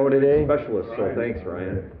drainage show management today. Specialist, so thanks,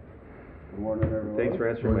 Ryan. Good morning, everyone. Thanks for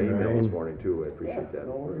answering my Morning, email Ryan. this morning too, I appreciate that.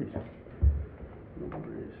 No worries. No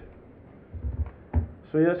worries.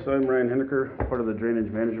 So yes, I'm Ryan Henniker, part of the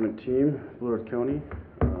Drainage Management Team, Blue Earth County,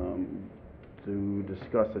 to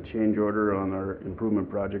discuss a change order on our improvement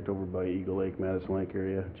project over by Eagle Lake, Madison Lake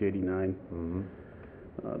area, JD9. Mhm.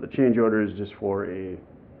 The change order is just for a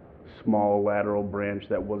small lateral branch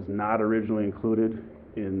that was not originally included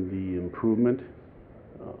in the improvement.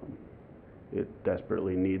 It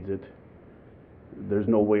desperately needs it. There's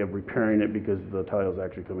no way of repairing it because the tile's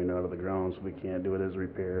actually coming out of the ground, so we can't do it as a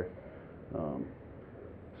repair.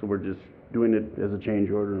 So we're just doing it as a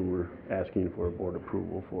change order, and we're asking for board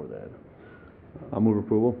approval for that. I'll move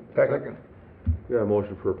approval. Second. We got a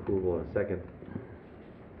motion for approval and a second.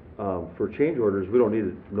 For change orders, we don't need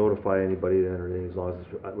to notify anybody then or anything, as long as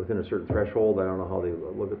it's within a certain threshold. I don't know how they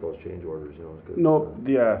look at those change orders, you know. 'cause, No,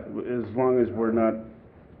 yeah, as long as we're not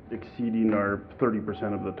exceeding our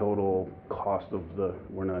 30% of the total cost of the,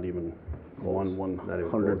 we're not even one Not even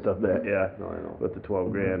hundredth close. of that, yeah. No, I know. With the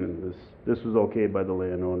 12 grand, and this was okayed by the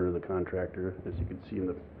landowner, the contractor, as you can see in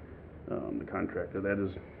the contractor. That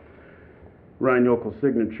is Ryan Yokel's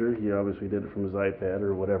signature. He obviously did it from his iPad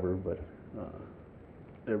or whatever, but,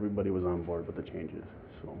 everybody was on board with the changes,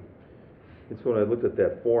 so. And so when I looked at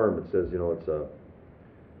that form, it says, you know, it's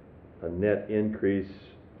a net increase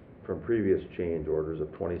from previous change orders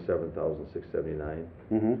of 27,679.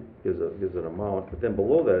 Mm-hmm. Gives an amount, but then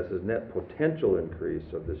below that it says net potential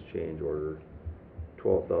increase of this change order,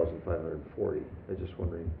 12,540. I was just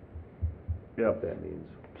wondering Yep. what that means.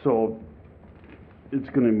 So, it's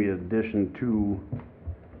gonna be addition to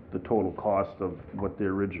the total cost of what the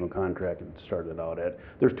original contract had started out at.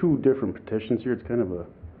 There's two different petitions here, it's kind of a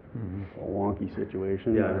wonky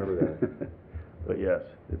situation. Yeah, I remember that. But yes,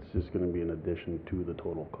 it's just gonna be an addition to the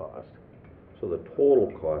total cost, So the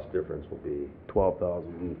total cost difference will be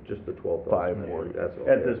 12,000. just the 12,540. 540. That's all.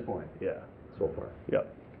 At this point, yeah, So far.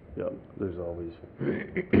 yep, there's always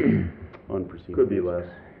unforeseen. Could be things. less.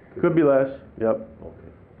 Could be less, yep,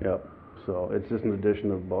 Okay. yep. So it's just an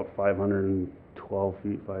addition of about 512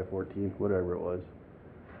 feet, 514, whatever it was.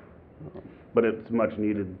 But it's much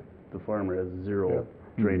needed. The farmer has zero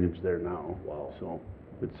drainage there now. Wow. So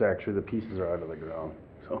it's actually, the pieces are out of the ground,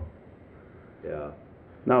 so. Yeah.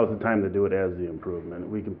 Now is the time to do it as the improvement.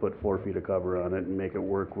 We can put 4 feet of cover on it and make it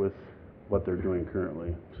work with what they're doing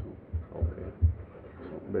currently, so. Okay.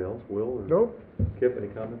 Anybody else? Will or? Nope, Kip, any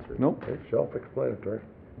comments? Or? Nope. it's self-explanatory.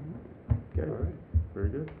 Okay. All right. Very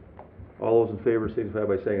good. All those in favor signify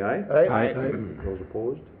by saying aye. Aye. Those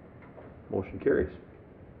opposed? Motion carries.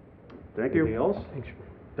 Thank Anything you. else?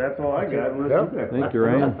 That's all I got, unless Yep. you got. Thank you,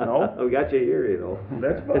 Ryan. No, We got you here, you know.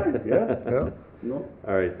 that's fine, yeah. Yeah. No,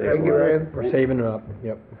 All right, thanks. Thank you, a lot. Ryan. We're saving it up,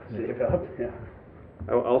 yep. save it up, yeah.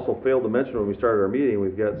 I also failed to mention when we started our meeting,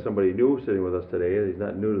 we've got somebody new sitting with us today. He's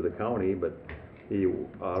not new to the county, but he,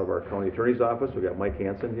 out of our county attorney's office, we got Mike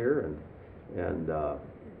Hansen here, and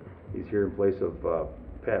he's here in place of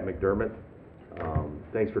Pat McDermott.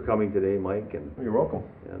 Thanks for coming today, Mike, and You're welcome.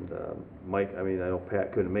 Mike, I mean, I know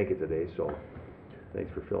Pat couldn't make it today, so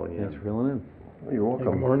thanks for filling in. Thanks for filling in. You're welcome.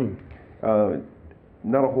 Good morning.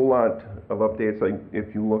 Not a whole lot of updates.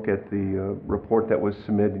 If you look at the report that was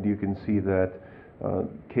submitted, you can see that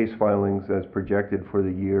case filings as projected for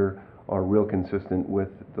the year are real consistent with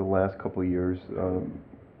the last couple of years.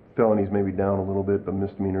 Felonies may be down a little bit, but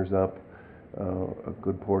misdemeanors up a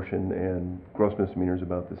good portion, and gross misdemeanors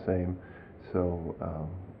about the same. So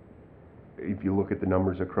if you look at the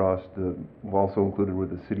numbers across, we've also included with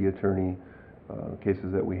the city attorney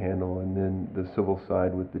cases that we handle, and then the civil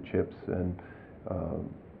side with the CHIPS and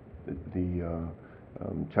the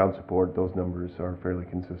child support. Those numbers are fairly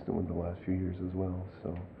consistent with the last few years as well.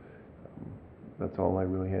 So that's all I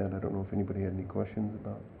really had. I don't know if anybody had any questions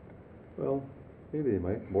about. Well, maybe they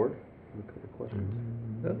might. Board, any kind of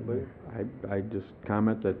questions? Anybody? I just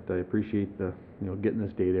comment that I appreciate the, getting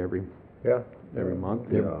this data every month.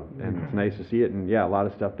 Yeah. And it's nice to see it, and yeah, a lot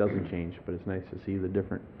of stuff doesn't change, but it's nice to see the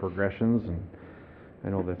different progressions, and I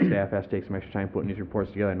know the staff has to take some extra time putting these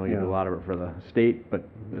reports together. I know you do a lot of it for the state, but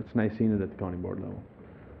it's nice seeing it at the county board level.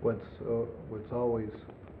 What's always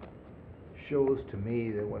shows to me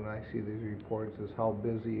that when I see these reports is how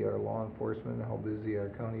busy our law enforcement, how busy our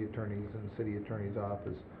county attorneys and city attorney's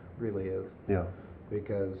office really is. Yeah.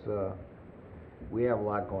 Because we have a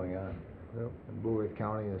lot going on. In Blue Earth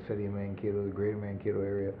County, the city of Mankato, the greater Mankato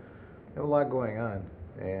area, we have a lot going on.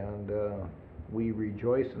 And we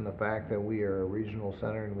rejoice in the fact that we are a regional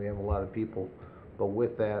center and we have a lot of people. But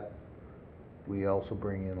with that, we also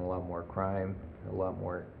bring in a lot more crime, a lot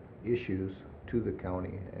more issues to the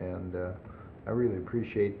county. And I really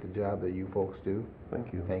appreciate the job that you folks do.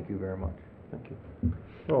 Thank you. Thank you very much. Thank you.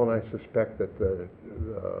 Well, and I suspect that the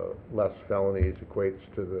less felonies equates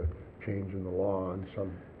to the change in the law and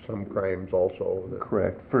some crimes also.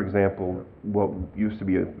 Correct. For example, what used to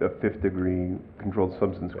be a fifth degree controlled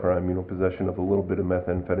substance crime, possession of a little bit of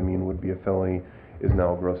methamphetamine would be a felony, is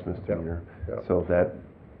now a gross misdemeanor. Yeah. So that,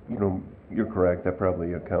 you're correct, that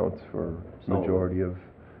probably accounts for majority of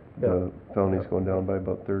the felonies going down by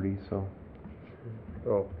about 30, so.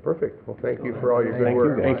 Oh, perfect. Well, thank you for all your good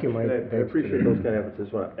work. Thank you, Mike. And I appreciate those kind of efforts. I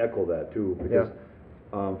just want to echo that too, because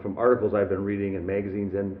from articles I've been reading in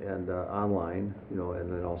magazines and online,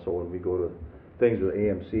 and then also when we go to things with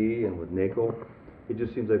AMC and with NACO, it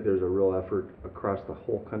just seems like there's a real effort across the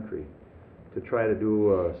whole country to try to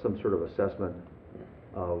do some sort of assessment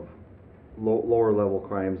of lower level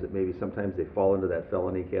crimes that maybe sometimes they fall into that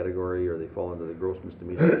felony category or they fall into the gross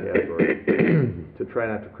misdemeanor category, to try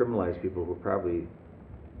not to criminalize people who probably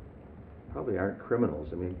probably aren't criminals.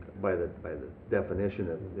 I mean, by the definition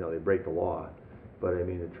of, you know, they break the law. But I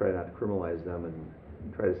mean, to try not to criminalize them and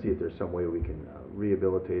try to see if there's some way we can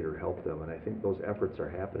rehabilitate or help them. And I think those efforts are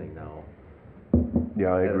happening now.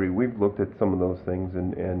 Yeah, I agree. We've looked at some of those things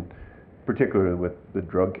and particularly with the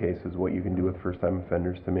drug cases, what you can do with first-time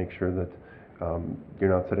offenders to make sure that you're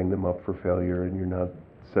not setting them up for failure and you're not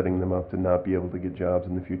setting them up to not be able to get jobs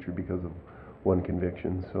in the future because of one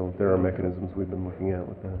conviction. So there are mechanisms we've been looking at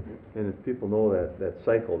with that. And if people know that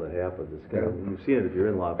cycle that happens, it's kind of, you've seen it if you're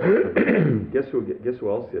in law enforcement. Guess who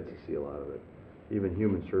else gets to see a lot of it? Even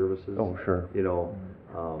human services. Oh, sure. You know,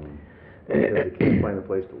 because they can't find a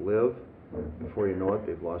place to live. Before you know it,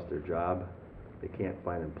 they've lost their job. They can't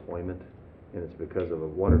find employment, and it's because of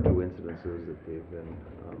one or two incidences that they've been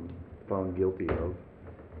found guilty of,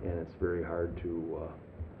 and it's very hard to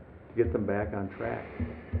get them back on track.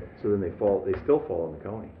 So then they still fall on the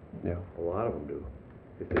county. Yeah. A lot of them do,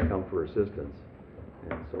 if they come for assistance.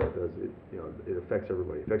 And so it affects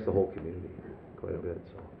everybody, it affects the whole community quite a bit,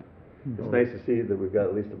 so. It's nice to see that we've got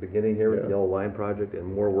at least a beginning here with the Yellow Line Project and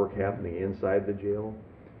more work happening inside the jail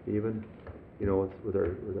even, you know, with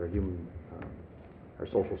our human, our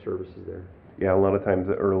social services there. Yeah, a lot of times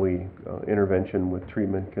the early intervention with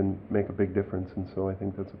treatment can make a big difference, and so I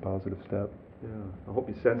think that's a positive step. Yeah, I hope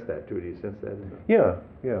you sense that too. Do you sense that? Yeah,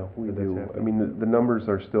 we That that's do. I happening? mean, the numbers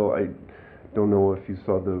are still, I don't know if you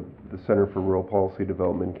saw the Center for Rural Policy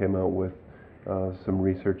Development came out with some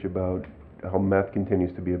research about how meth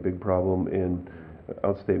continues to be a big problem in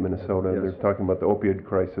outstate Minnesota. Yes. They're talking about the opioid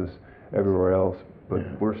crisis everywhere else, but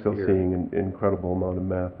we're still Here. seeing an incredible amount of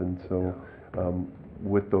meth, and so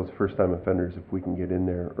with those first-time offenders, if we can get in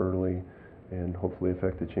there early and hopefully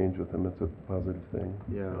affect a change with them, it's a positive thing.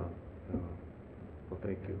 Yeah. Well,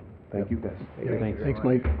 thank you. Thank you, guys. Thanks,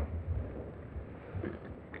 Mike.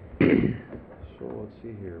 So let's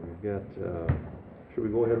see here. We've got. Should we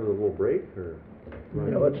go ahead with a little break, or?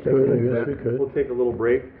 Yeah, let's do it, I guess we could. We'll take a little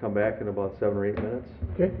break. Come back in about 7 or 8 minutes.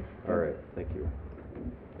 Okay. All right. Thank you.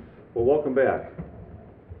 Well, welcome back.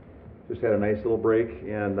 Just had a nice little break,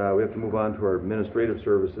 and we have to move on to our administrative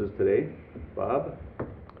services today. Bob?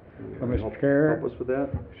 Mr. Chair. Help us with that?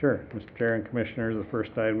 Sure, Mr. Chair and Commissioners, the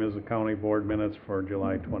first item is the county board minutes for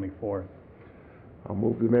July 24th. I'll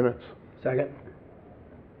move the minutes. Second?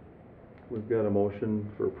 We've got a motion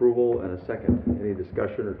for approval and a second. Any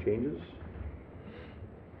discussion or changes?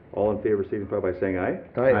 All in favor signify by saying aye.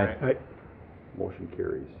 Aye. Motion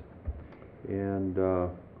carries. And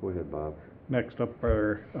go ahead, Bob. Next up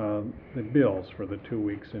are the bills for the 2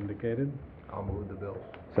 weeks indicated. I'll move the bills.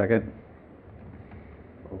 Second?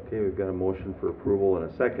 Okay, we've got a motion for approval and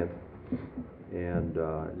a second. And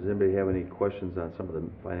does anybody have any questions on some of the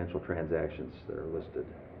financial transactions that are listed?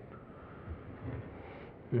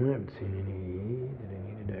 I haven't seen any, that I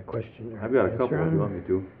needed a question or I've got a answer couple if on. you want me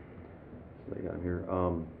to. I got 'em here.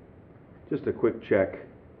 Just a quick check.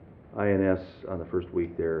 INS on the first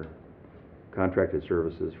week there, contracted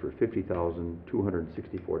services for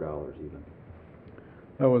 $50,264 even.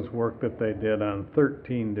 That was work that they did on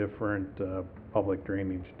 13 different public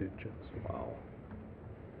drainage ditches. Wow.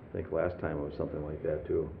 I think last time it was something like that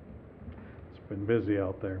too. It's been busy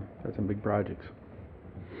out there. That's some big projects.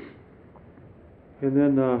 And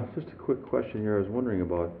then, just a quick question here, I was wondering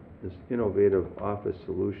about this innovative office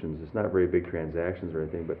solutions. It's not very big transactions or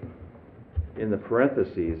anything, but in the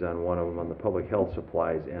parentheses on one of them, on the public health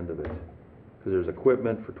supplies end of it, because there's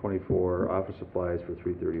equipment for 24, office supplies for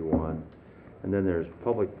 331, and then there's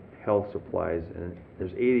public health supplies, and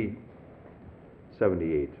there's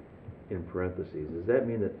 8078 in parentheses. Does that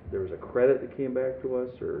mean that there was a credit that came back to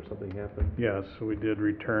us, or something happened? Yes, we did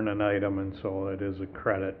return an item, and so it is a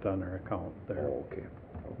credit on our account there. Oh, okay.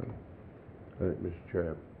 Mr. Chair, I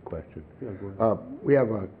have a question. Yeah, go ahead. We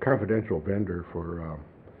have a confidential vendor for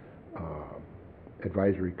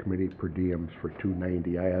advisory committee per diems for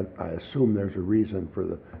 $290. I assume there's a reason for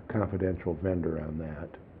the confidential vendor on that.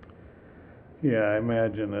 Yeah, I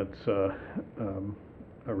imagine it's a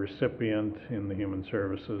recipient in the Human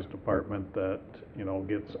Services Department that, you know,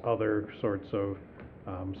 gets other sorts of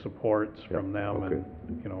supports from them and,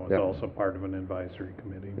 you know, is Yeah. also part of an advisory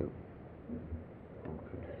committee. Yeah.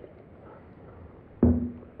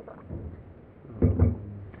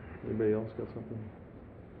 Anybody else got something?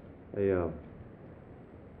 I'm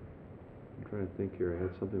trying to think here, I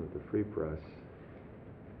had something with the Free Press.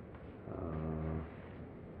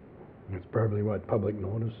 It's probably what, public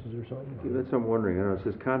notices or something? That's what I'm wondering, I don't know, it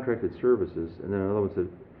says contracted services, and then another one said,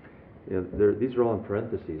 you know, these are all in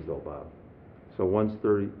parentheses though, Bob. So one's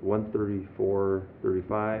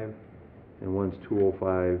 134.35, and one's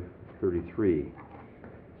 205.33.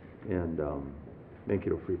 And,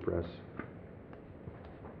 Mankato Free Press.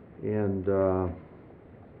 And,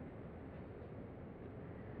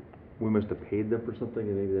 we must have paid them for something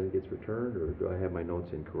and maybe then it gets returned, or do I have my notes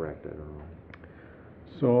incorrect? I don't know.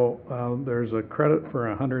 So, there's a credit for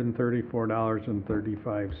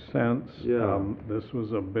 $134.35. Yeah. This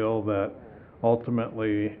was a bill that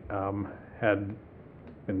ultimately, had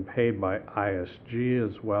been paid by ISG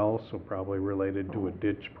as well, so probably related to a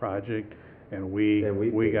ditch project, and And we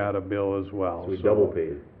we got a bill as well. So we double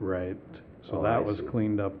paid. Right, so Oh, that I was see.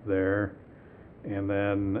 cleaned up there. And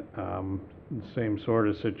then, same sort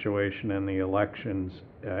of situation in the elections,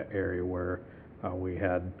 area where, we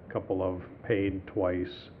had a couple of paid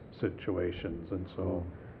twice situations, and so,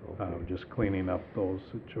 Okay. just cleaning up those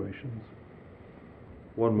situations.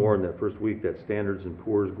 One more in that first week, that Standards and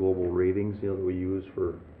Poor's Global Ratings, you know, that we use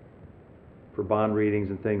for bond ratings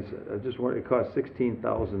and things. I just wonder, it cost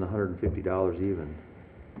 $16,150 even.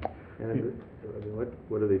 And I mean,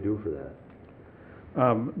 what do they do for that?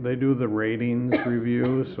 They do the ratings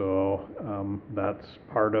review, so, that's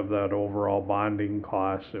part of that overall bonding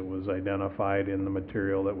cost. It was identified in the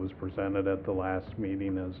material that was presented at the last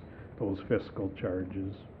meeting as those fiscal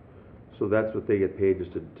charges. So that's what they get paid,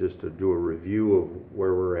 just to do a review of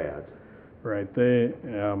where we're at. Right, they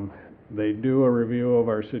do a review of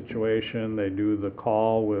our situation, they do the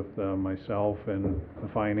call with, myself and the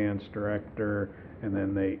finance director, and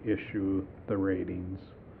then they issue the ratings.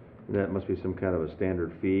 And that must be some kind of a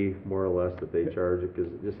standard fee, more or less, that they charge, because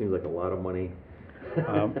it just seems like a lot of money.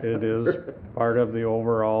 It is part of the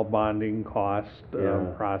overall bonding cost,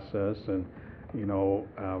 Yeah. process, and, you know,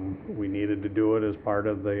 we needed to do it as part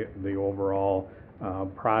of the overall,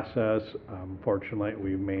 process. Fortunately,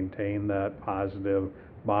 we've maintained that positive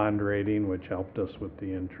bond rating, which helped us with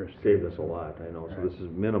the interest. Saved us a lot, I know, so this is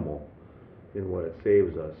minimal in what it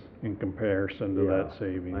saves us. In comparison to that Yeah,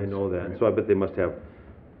 savings. I know that, Right. so I bet they must have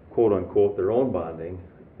quote-unquote their own bonding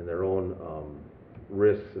and their own,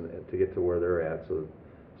 risks and to get to where they're at, so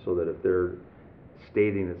that if they're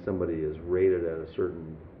stating that somebody is rated at a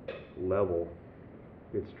certain level,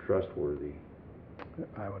 it's trustworthy.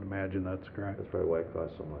 I would imagine that's correct. That's probably why it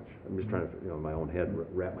costs so much. I'm just trying to, you know, in my own head,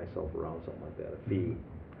 wrap myself around something like that, a fee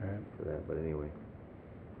Right. for that, but anyway.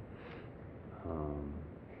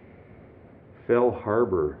 Fell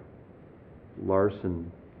Harbor,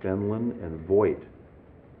 Larson, Fenlon, and Voight.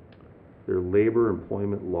 They're labor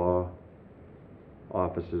employment law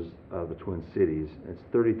offices of the Twin Cities. It's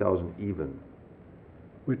 30,000 even.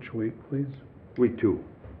 Which week, please? Week 2.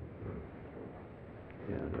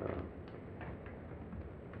 And,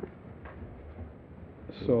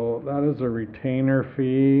 So that is a retainer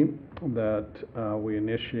fee that, we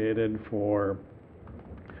initiated for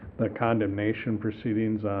the condemnation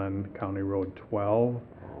proceedings on County Road 12.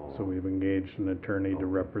 So we've engaged an attorney to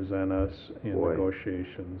represent us in Boy.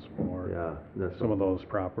 negotiations for yeah, that's, some of those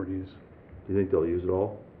properties. do you think they'll use it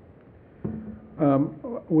all?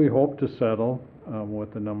 We hope to settle,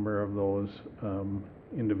 with a number of those,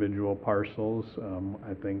 individual parcels.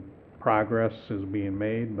 I think progress is being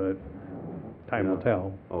made, but time will Yeah.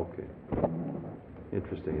 tell. Okay.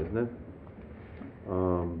 Interesting, isn't it?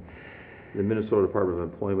 The Minnesota Department of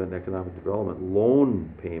Employment and Economic Development loan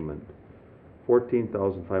payment,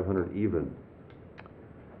 14,500 even.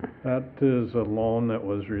 That is a loan that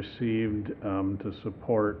was received, to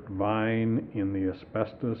support Vine in the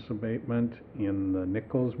asbestos abatement in the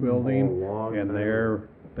Nichols building. Oh, long And time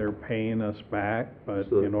they're paying us back, but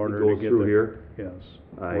So in it order to goes get through the. here? Yes,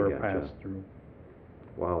 I we're gotcha. passed through.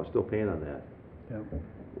 Wow, still paying on that? Yep.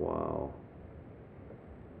 Wow.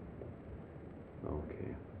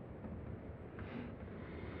 Okay.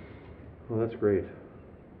 Well, that's great.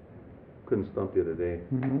 Couldn't stump you today.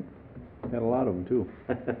 Got a lot of them too.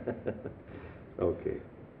 Okay.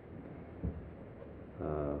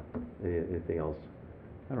 Anything else?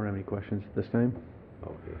 I don't have any questions at this time.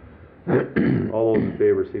 Okay. All those in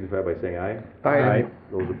favor signify by saying aye. Aye.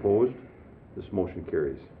 Those opposed? This motion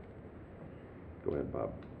carries. Go ahead,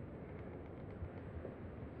 Bob.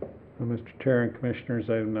 Mr. Chair and Commissioners,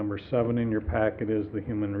 item number 7 in your packet is the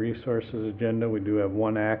Human Resources Agenda. We do have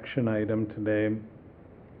one action item today,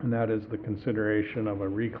 and that is the consideration of a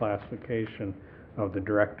reclassification of the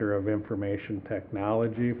Director of Information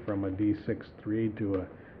Technology from a D6-3 to a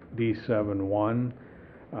D7-1.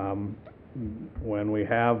 When we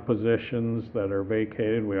have positions that are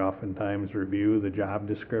vacated, we oftentimes review the job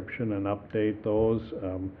description and update those.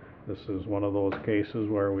 This is one of those cases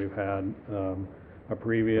where we've had a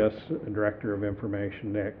previous Director of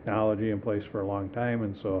Information Technology in place for a long time,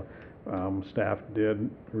 and so staff did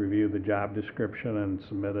review the job description and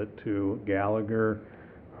submit it to Gallagher,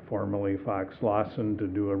 formerly Fox Lawson, to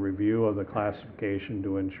do a review of the classification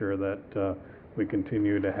to ensure that we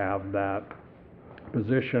continue to have that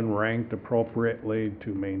position ranked appropriately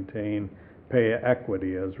to maintain pay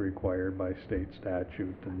equity as required by state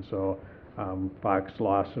statute. And so Fox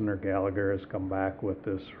Lawson or Gallagher has come back with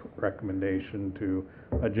this recommendation to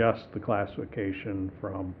adjust the classification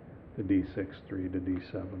from the D6-3 to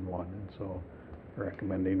D7-1. And so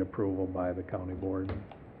recommending approval by the county board.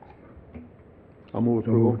 I'll move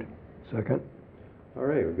So approval. moved. Second? All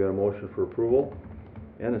right, we've got a motion for approval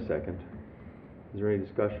and a second. Is there any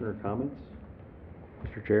discussion or comments?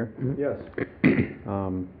 Mr. Chair? Yes.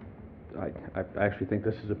 I actually think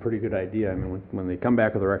this is a pretty good idea. I mean, when they come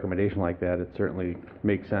back with a recommendation like that, it certainly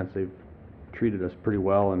makes sense. They've treated us pretty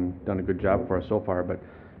well and done a good job for us so far, but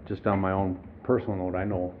just on my own personal note, I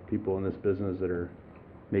know people in this business that are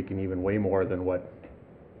making even way more than what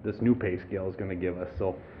this new pay scale is gonna give us.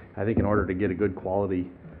 So I think in order to get a good quality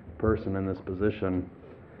person in this position,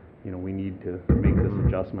 you know, we need to make this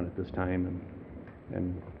adjustment at this time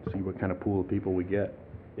and see what kind of pool of people we get.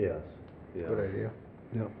 Yes, yeah. Good idea.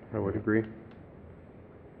 I would agree.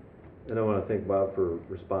 And I want to thank Bob for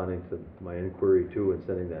responding to my inquiry too and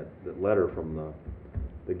sending that letter from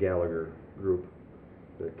the Gallagher group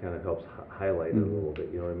that kind of helps highlight it a little bit,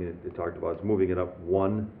 you know what I mean? It talked about it's moving it up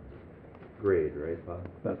one grade, right, Bob?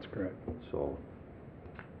 That's correct. So,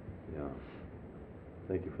 yeah,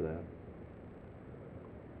 thank you for that.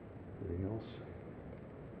 Anything else?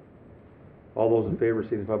 All those in favor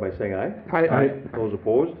signify by saying aye. Aye. Those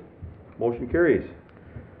opposed? Motion carries.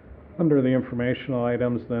 Under the informational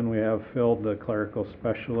items, then, we have filled the clerical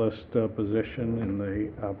specialist position in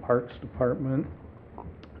the Parks Department,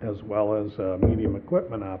 as well as a medium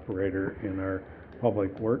equipment operator in our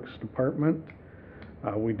Public Works Department.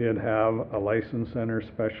 We did have a license center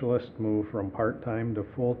specialist move from part-time to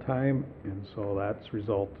full-time, and so that's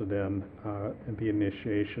resulted in the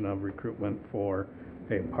initiation of recruitment for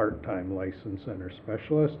a part-time license center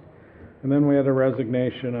specialist. And then we had a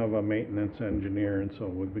resignation of a maintenance engineer, and so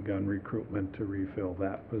we've begun recruitment to refill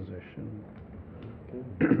that position.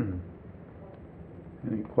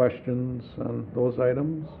 Any questions on those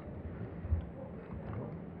items?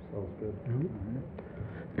 Sounds good.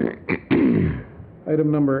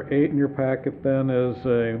 Item number 8 in your packet then is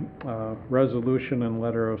a resolution and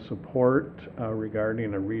letter of support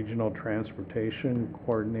regarding a regional transportation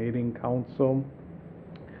coordinating council.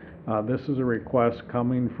 This is a request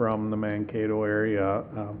coming from the Mankato area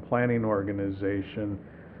planning organization,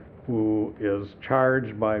 who is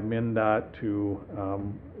charged by MnDOT to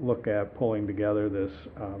look at pulling together this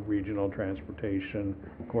regional transportation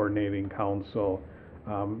coordinating council.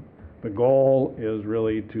 The goal is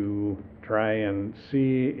really to try and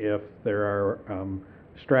see if there are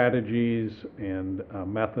strategies and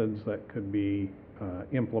methods that could be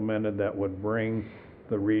implemented that would bring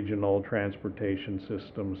the regional transportation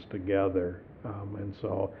systems together. And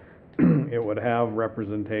so it would have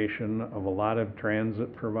representation of a lot of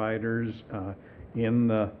transit providers in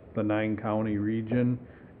the 9-county region.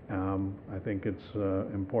 I think it's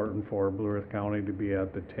important for Blue Earth County to be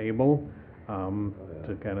at the table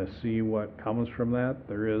to kind of see what comes from that.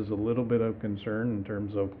 There is a little bit of concern in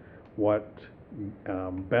terms of what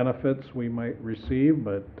benefits we might receive,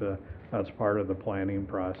 but that's part of the planning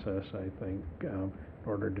process, I think, in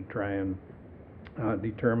order to try and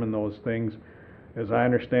determine those things. As I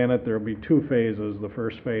understand it, there will be 2 phases. The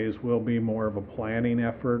first phase will be more of a planning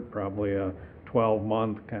effort, probably a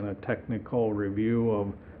 12-month kind of technical review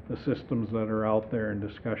of the systems that are out there and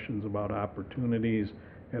discussions about opportunities.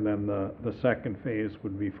 And then the second phase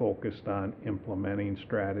would be focused on implementing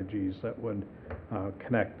strategies that would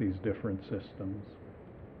connect these different systems.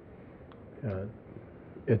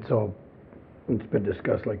 It's been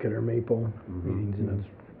discussed like at our Maple meetings, and it's,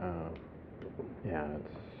 yeah,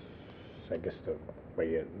 it's, I guess, the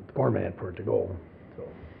way the format for it to go, so.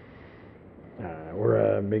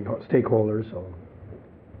 We're a big stakeholder, so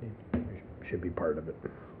we should be part of it.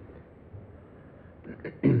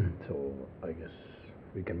 So, I guess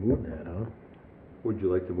we can move that, huh? Would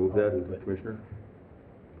you like to move I'll that, move it. Commissioner?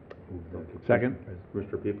 Second.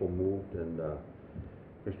 Commissioner People moved and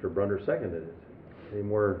Mr. Brunder seconded it. Any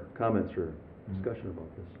more comments or discussion about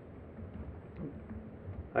this?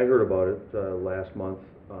 I heard about it last month.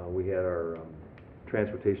 We had our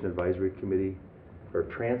Transportation Advisory Committee, or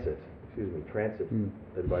Transit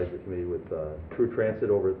Advisory Committee with True Transit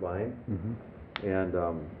over at Vine. And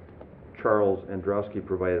Charles Androwski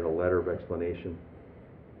provided a letter of explanation,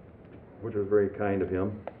 which was very kind of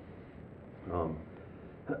him,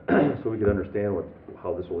 so we could understand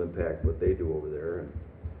how this will impact what they do over there and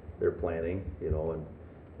their planning, you know,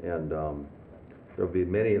 and there'll be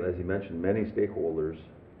many, as he mentioned, many stakeholders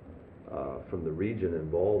from the region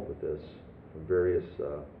involved with this, various,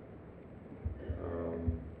 I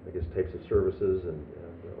guess, types of services and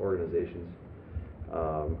organizations,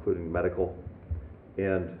 including medical.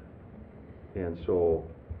 And so,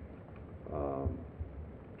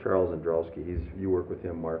 Charles Androwski, you work with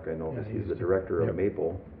him, Mark, I know, Yeah, 'cause he's he's the the- director of yep.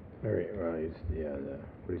 Maple. Very, well, he's, yeah,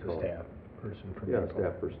 What do you the call it? staff person from. Yeah, Maple.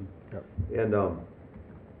 staff person. Yep. And,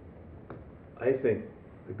 I think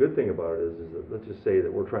the good thing about it is that, let's just say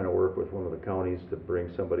that we're trying to work with one of the counties to bring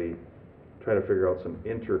somebody, try to figure out some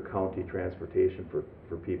inter-county transportation for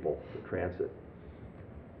people, for transit.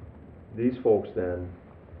 These folks then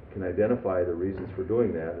can identify the reasons for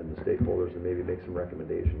doing that and the stakeholders and maybe make some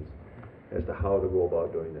recommendations as to how to go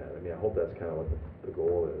about doing that. I mean, I hope that's kind of what the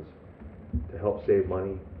goal is, to help save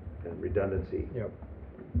money and redundancy. Yep.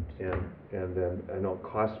 And then, I know it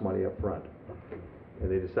costs money up front. And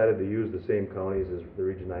they decided to use the same counties as the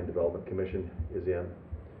Region 9 Development Commission is in.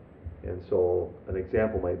 And so, an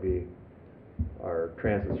example might be our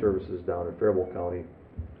transit services down in Faribault County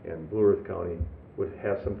and Blue Earth County would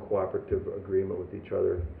have some cooperative agreement with each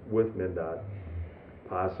other, with MnDOT,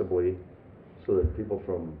 possibly, so that people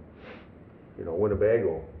from,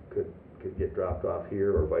 Winnebago could get dropped off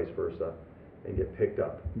here or vice versa and get picked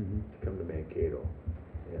up to come to Mankato.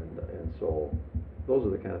 And so, those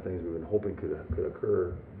are the kind of things we've been hoping could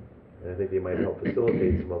occur. And I think they might help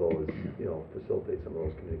facilitate some of those,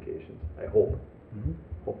 communications. I hope.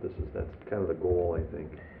 Hope that's kind of the goal, I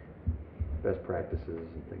think. Best practices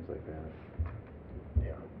and things like that.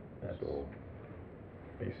 Yeah, that's So,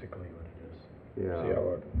 basically what it is. yeah. See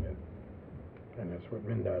how and that's what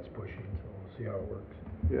MnDOT's pushing, so we'll see how it works.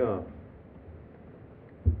 Yeah.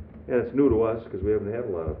 And it's new to us, because we haven't had a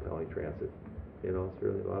lot of county transit. It's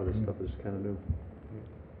really, a lot of this stuff is kind of new.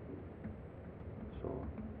 So,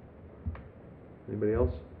 anybody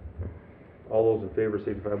else? All those in favor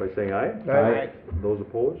signify by saying aye. Aye. Those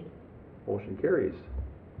opposed? Motion carries.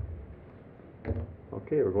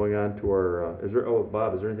 Okay, we're going on to our,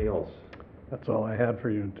 Bob, is there anything else? That's all I had for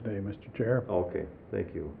you today, Mr. Chair. Okay,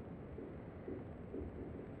 thank you.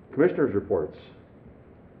 Commissioners' reports.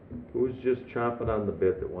 Who's just chomping on the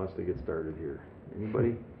bit that wants to get started here?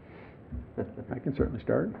 Anybody? I can certainly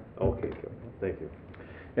start. Okay, good. Thank you.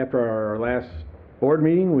 After our last board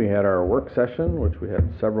meeting, we had our work session, which we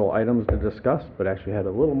had several items to discuss, but actually had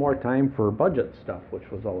a little more time for budget stuff,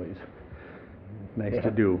 which was always nice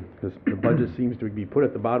to do, because the budget seems to be put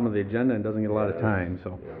at the bottom of the agenda and doesn't get a lot of time,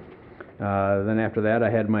 so. Then after that, I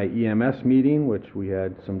had my EMS meeting, which we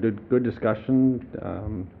had some good discussion.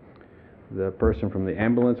 The person from the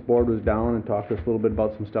ambulance board was down and talked to us a little bit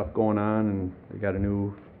about some stuff going on, and they got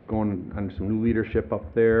going on some new leadership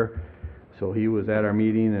up there. So he was at our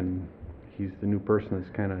meeting, and he's the new person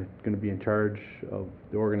that's kind of going to be in charge of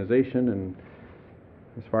the organization. And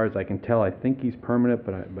as far as I can tell, I think he's permanent,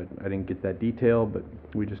 but I didn't get that detail. But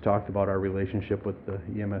we just talked about our relationship with the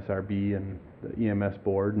EMSRB and the EMS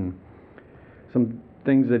board, and some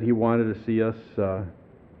things that he wanted to see us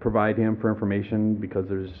provide him for information, because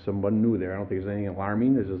there's someone new there. I don't think there's anything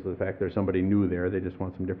alarming. There's just the fact there's somebody new there. They just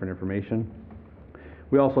want some different information.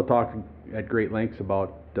 We also talked at great lengths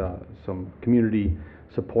about some community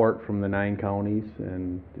support from the 9 counties,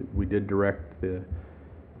 and we did direct the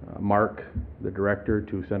Mark, the director,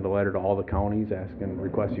 to send a letter to all the counties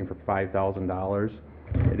requesting for $5,000.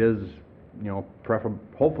 It is,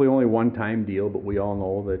 hopefully only one-time deal, but we all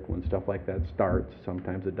know that when stuff like that starts,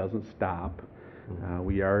 sometimes it doesn't stop.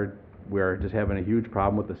 We are just having a huge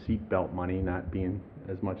problem with the seatbelt money not being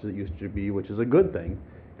as much as it used to be, which is a good thing,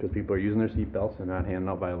 because people are using their seatbelts and not handing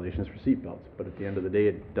out violations for seatbelts. But at the end of the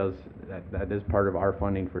day, that is part of our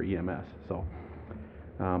funding for EMS. So,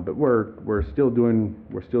 but we're still doing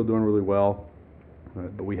really well.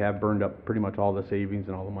 But we have burned up pretty much all the savings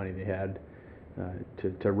and all the money they had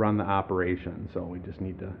to run the operation. So we just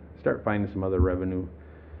need to start finding some other revenue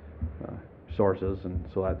sources, and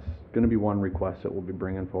so that's going to be one request that we'll be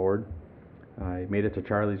bringing forward. I made it to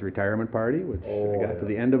Charlie's retirement party, which I got to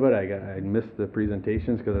the end of it. I missed the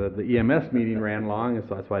presentations because the EMS meeting ran long, and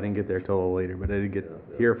so that's why I didn't get there till a little later. But I did get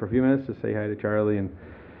here for a few minutes to say hi to Charlie and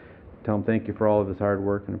tell him thank you for all of his hard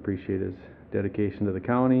work and appreciate his dedication to the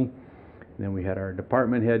county. And then we had our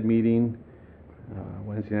department head meeting.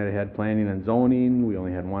 Wednesday night I had planning and zoning. We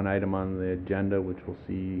only had one item on the agenda, which we'll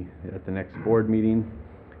see at the next board meeting.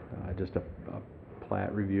 Just a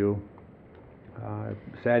plat review.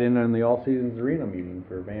 Sat in on the All Seasons Arena meeting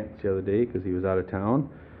for Vance the other day because he was out of town,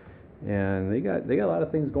 and they got a lot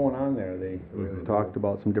of things going on there. They talked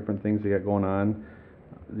about some different things they got going on.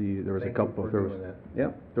 There was a couple.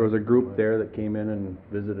 There was a group there that came in and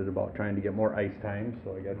visited about trying to get more ice time.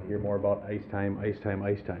 So I got to hear more about ice time. But it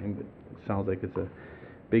sounds like it's a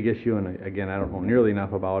big issue, and again, I don't know nearly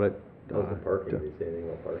enough about it. How's the parking, did you say anything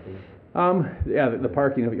about parking? Yeah, the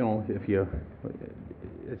parking, you know,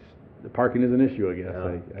 it's, the parking is an issue, I guess.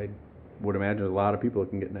 Yeah. I would imagine a lot of people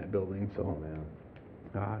can get in that building, so. Oh,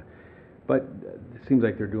 man. But it seems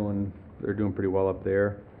like they're doing pretty well up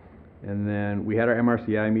there. And then we had our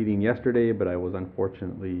MRCI meeting yesterday, but I was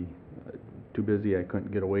unfortunately too busy. I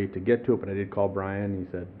couldn't get away to get to it, but I did call Brian.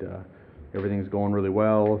 He said, everything's going really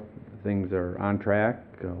well. Things are on track.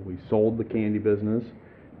 We sold the candy business,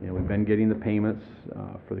 and we've been getting the payments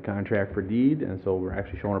for the contract for deed, and so we're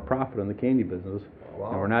actually showing a profit on the candy business.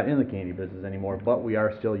 Wow. And we're not in the candy business anymore, but we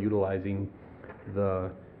are still utilizing the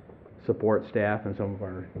support staff and some of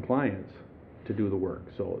our clients to do the work.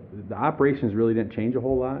 So the operations really didn't change a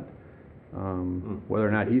whole lot. Whether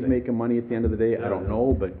or not he's Interesting. making money at the end of the day, Yeah, I don't yeah.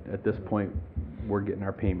 know, but at this point, we're getting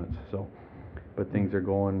our payments, so. But things are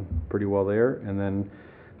going pretty well there. And then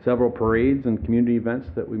several parades and community events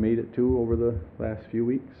that we made it to over the last few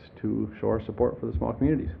weeks to show our support for the small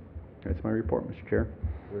communities. That's my report, Mr. Chair.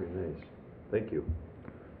 Very nice. Thank you.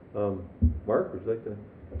 Mark, would you like to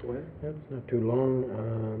go ahead? Yeah, it's not too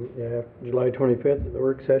long. Yeah, July 25th, the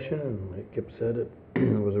work session, and like Kip said, it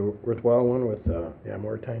was a worthwhile one with,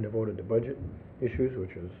 more time devoted to budget issues,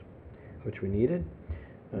 which we needed.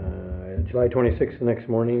 July 26th, the next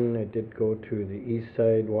morning, I did go to the East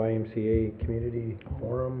Side YMCA Community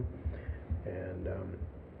Forum, and,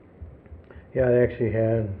 they actually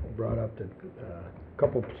had brought up that, a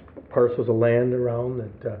couple parcels of land around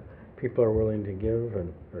that, people are willing to give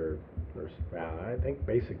and, or I think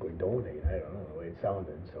basically donate. I don't know the way it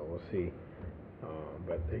sounded, so we'll see.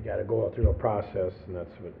 But they gotta go through a process, and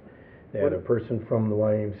that's what, they had a person from the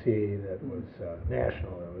YMCA that was,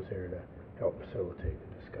 national, that was here to help facilitate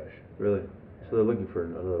the discussion. Really? So they're looking for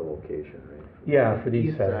another location, right? Yeah, for the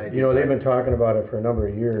East Side. You know, they've been talking about it for a number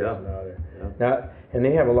of years Yeah. now. Yeah. Not, and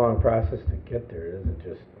they have a long process to get there. It isn't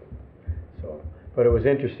just, so. But it was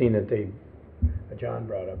interesting that John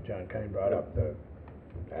Kine brought up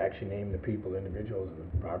actually named the people, individuals in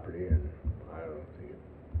the property, and I don't know.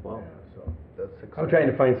 Wow. Yeah, so. That's I'm trying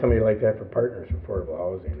to find somebody like that for Partners for Affordable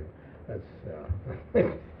Housing. That's,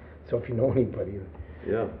 so if you know anybody.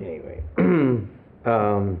 Yeah. Anyway,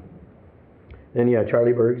 then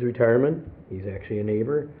Charlie Berg's retirement. He's actually a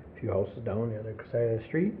neighbor, a few houses down the other side of the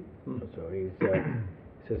street. So he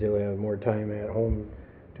says he'll have more time at home,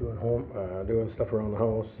 doing stuff around the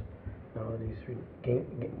house now that he's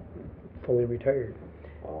fully retired.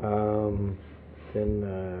 Then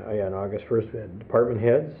on August 1st we had department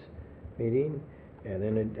heads meeting. And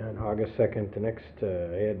then on August 2nd, the next,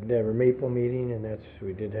 I had our Maple meeting, and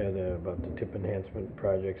we did have about the tip enhancement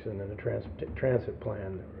projects, and then the transit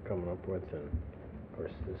plan that we're coming up with, and of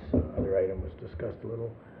course this other item was discussed a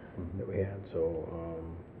little that we had, so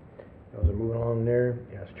those are moving along there.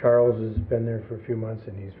 Yes, Charles has been there for a few months,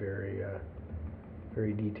 and he's very,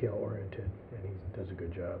 very detail oriented, and he does a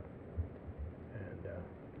good job.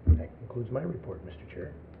 And that concludes my report, Mr.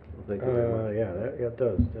 Chair. Well, thank you very much. It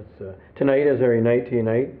does. That's, tonight is our night to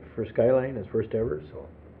unite for Skyline, it's first ever, so.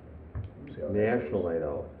 see how that National goes. Night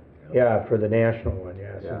Out. Yeah, for the national one,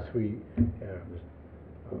 yeah, Yeah. since we,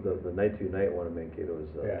 The Night to Unite one in Mankato is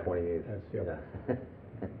Yeah, 28th. that's- yep.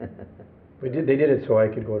 Yeah. they did it so I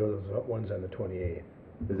could go to those ones on the 28th.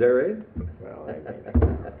 Is that right? Well,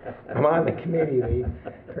 I'm on the committee,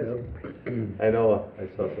 I know, I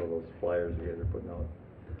saw some of those flyers you guys are putting out.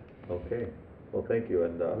 Okay, well, thank you,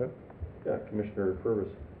 and, Commissioner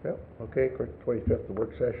Purvis. Yep, okay, of course, 25th, the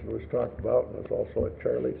work session was talked about, and it was also at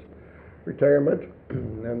Charlie's retirement.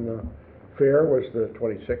 And the fair was the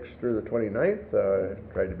 26th through the 29th. I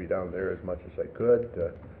tried to be down there as much as I could.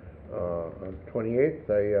 On the 28th,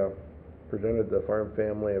 I presented the Farm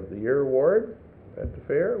Family of the Year Award at the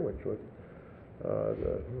fair, which was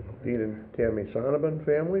the Dean and Tammy Sonneman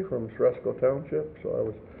family from Ceresco Township, so I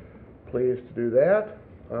was pleased to do that.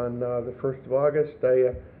 On the 1st of August,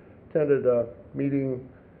 I attended a meeting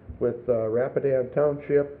with Rapidan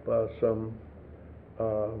Township, some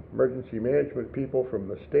emergency management people from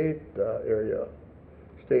the state,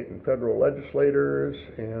 state and federal legislators,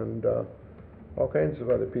 and all kinds of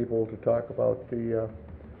other people to talk about the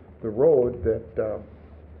road that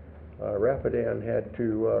Rapidan had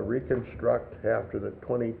to reconstruct after the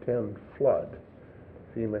 2010 flood.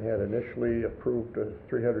 FEMA had initially approved a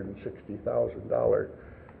 $360,000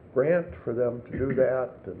 grant for them to do that,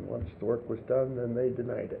 and once the work was done, then they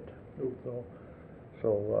denied it.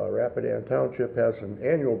 So Rapidan Township has an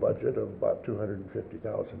annual budget of about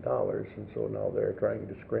 $250,000, and so now they're trying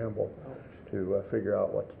to scramble to figure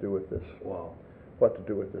out what to do with this. Wow. What to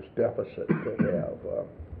do with this deficit that they have.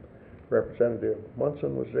 Representative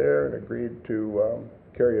Munson was there and agreed to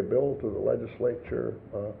carry a bill to the legislature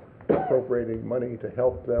appropriating money to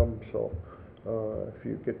help them. So if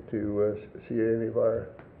you get to see any of our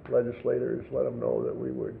legislators, let them know that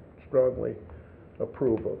we would strongly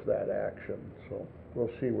approve of that action. So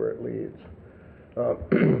we'll see where it leads.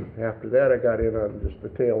 After that, I got in on just the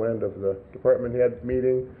tail end of the department head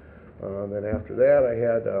meeting. Then after that, I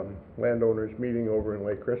had landowners meeting over in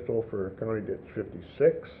Lake Crystal for County Ditch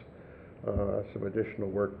 56. Some additional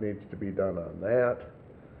work needs to be done on that.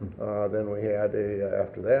 Then we had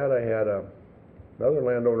after that, I had another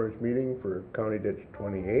landowners meeting for County Ditch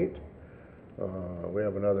 28. We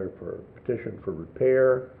have another petition for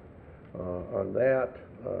repair on that.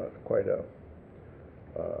 Quite a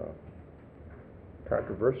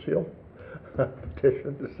controversial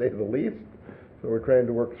petition, to say the least. So we're trying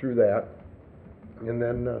to work through that. And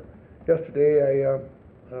then yesterday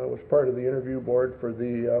I was part of the interview board for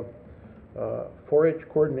the 4-H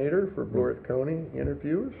coordinator for Blue Earth County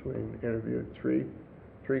interviews. We interviewed three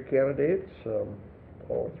candidates,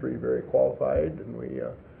 all three very qualified, and we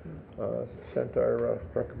sent our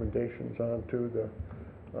recommendations on to the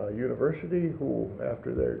university, who,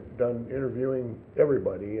 after they're done interviewing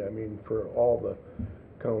everybody, I mean for all the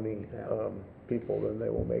county people, then they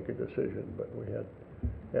will make a decision. But we had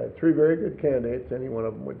three very good candidates. Any one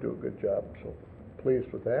of them would do a good job, so pleased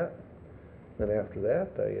with that. Then after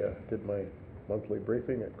that, I did my monthly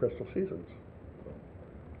briefing at Crystal Seasons. So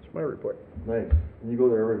that's my report. Nice. And you go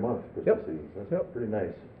there every month, Crystal Yep. Seasons. That's pretty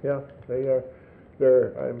nice. Yeah, they are.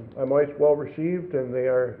 I'm always well received, and they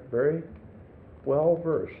are very well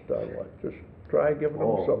versed on what. Just try giving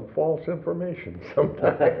them some false information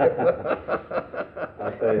sometimes.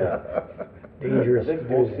 I tell you, Dangerous I to think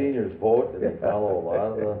do most that. seniors vote and they follow a lot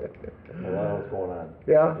of what's going on.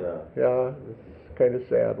 Yeah, Yeah. yeah. It's kind of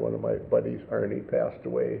sad. One of my buddies, Arnie, passed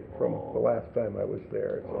away from the last time I was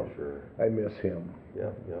there. Oh, So sure. I miss him.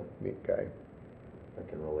 Yep, yep. Neat guy. I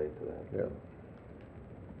can relate to that. Yeah.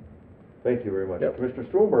 Thank you very much. Yep. Commissioner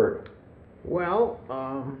Stuhlberg. Well,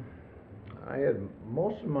 I had,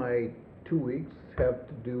 most of my 2 weeks have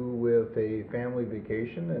to do with a family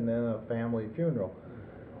vacation and then a family funeral.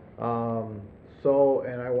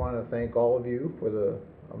 And I want to thank all of you for the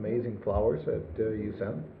amazing flowers that you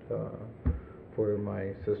sent for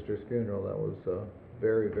my sister's funeral. That was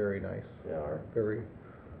very, very nice. Yeah. It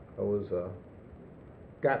was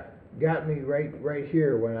got me right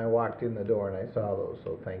here when I walked in the door and I saw those.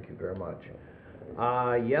 So thank you very much.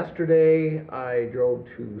 Yesterday I drove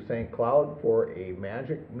to St. Cloud for a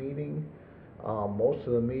magic meeting. Most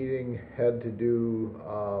of the meeting had to do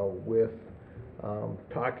with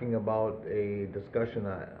talking about a discussion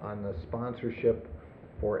on the sponsorship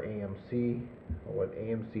for AMC, what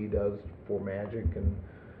AMC does for magic,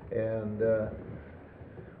 and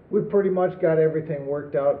we pretty much got everything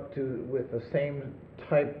worked out with the same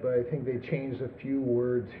type. I think they changed a few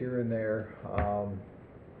words here and there,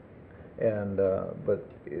 but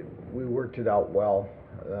we worked it out well,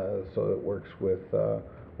 so it works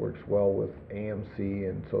well with AMC,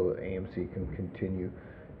 and so AMC can continue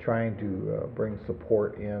trying to bring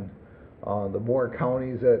support in. The more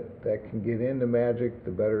counties that can get into magic,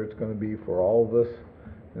 the better it's going to be for all of us.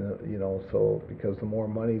 So because the more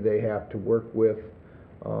money they have to work with,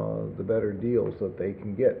 the better deals that they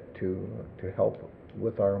can get to help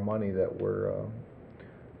with our money that we're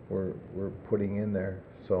putting in there.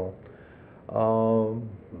 So,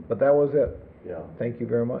 but that was it. Yeah. Thank you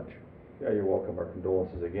very much. Yeah, you're welcome. Our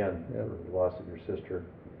condolences again Yeah. for the loss of your sister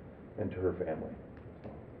and to her family.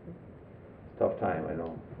 Tough time, I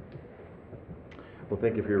know. Well,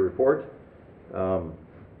 thank you for your report.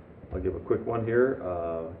 I'll give a quick one here.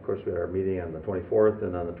 Of course, we had our meeting on the 24th,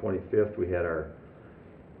 and on the 25th, we had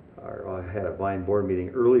had a Vine board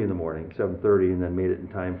meeting early in the morning, 7:30, and then made it in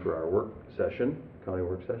time for our work session, county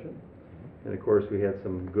work session. And of course, we had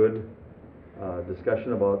some good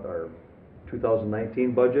discussion about our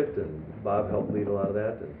 2019 budget, and Bob helped lead a lot of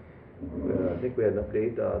that. And I think we had an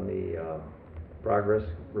update on the progress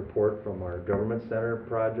report from our government center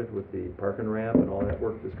project with the parking ramp and all that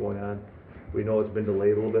work that's going on. We know it's been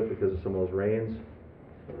delayed a little bit because of some of those rains.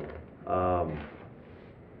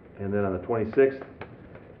 And then on the 26th,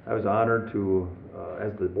 I was honored to,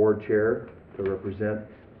 as the board chair, to represent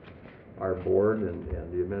our board and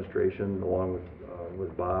the administration along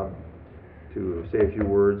with Bob, to say a few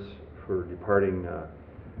words for departing,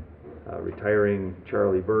 retiring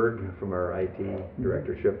Charlie Berg from our IT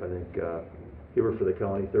directorship. I think he worked for the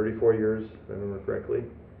county 34 years, if I remember correctly.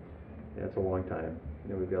 That's a long time.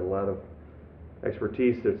 We've got a lot of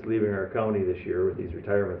expertise that's leaving our county this year with these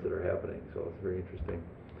retirements that are happening, so it's very interesting.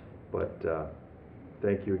 But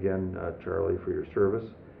thank you again, Charlie, for your service.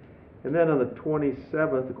 And then on the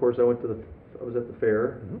 27th, of course, I was at the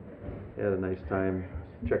fair. Had a nice time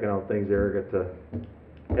checking out things there. Got to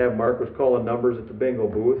have Mark was calling numbers at the bingo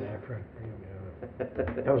booth. Yeah,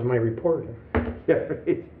 that was my report. Yeah,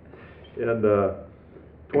 right. And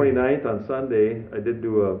 29th on Sunday, I did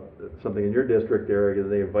do something in your district there, because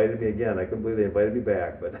they invited me again. I couldn't believe they invited me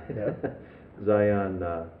back, but Yeah. Zion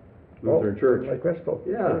Lutheran Church. Like Crystal.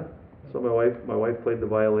 Yeah. So my wife played the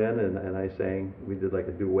violin and I sang. We did like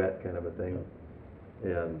a duet kind of a thing.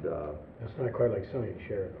 And It's not quite like Sunny and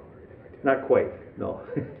Sharon, though, or anything like that. not quite, no.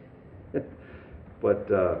 But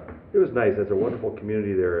it was nice. It's a wonderful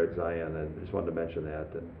community there at Zion, and I just wanted to mention that.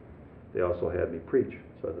 And they also had me preach,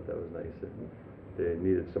 so I thought that was nice. And they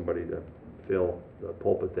needed somebody to fill the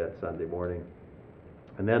pulpit that Sunday morning.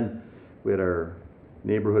 And then we had our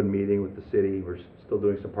neighborhood meeting with the city. We're still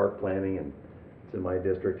doing some park planning, and it's in my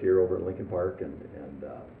district here over at Lincoln Park. And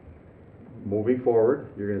moving forward,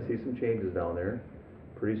 you're going to see some changes down there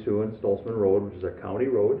pretty soon. Stolzman Road, which is a county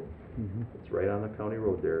road. It's right on the county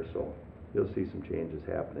road there, so you'll see some changes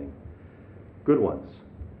happening. Good ones.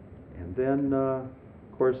 And then, of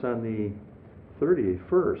course, on the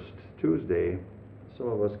 31st, Tuesday, some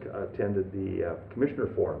of us attended the Commissioner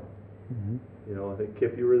Forum. You know, I think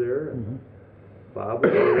Kip, you were there, and Bob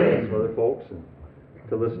was there, and some other folks, and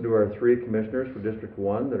to listen to our 3 commissioners for District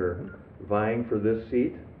 1 that are vying for this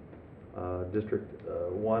seat. District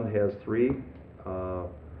 1 has 3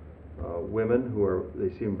 women who are, they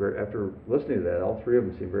seem very, after listening to that, all 3 of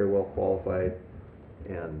them seem very well qualified.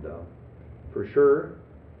 And for sure,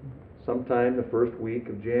 sometime the first week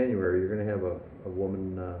of January, you're going to have a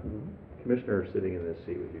woman commissioner sitting in this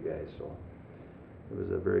seat with you guys. So it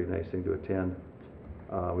was a very nice thing to attend.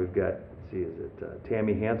 We've got, let's see, is it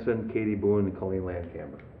Tammy Hansen, Katie Boone, and Colleen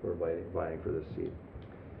Landcamer who are vying for this seat.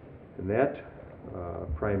 And that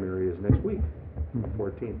primary is next week,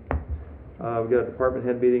 14th. We got a department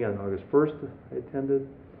head meeting on August 1st. I attended.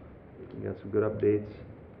 We got some good updates.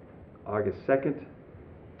 August 2nd,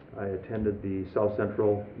 I attended the South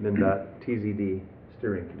Central MnDOT TZD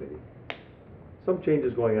steering committee. Some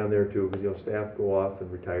changes going on there too, because staff go off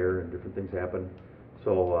and retire and different things happen.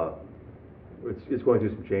 So it's going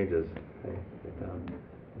through some changes. Hey, Tom.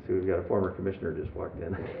 Let's see, we've got a former commissioner just walked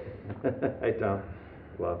in. Hi, Tom.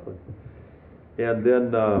 Laughlin. And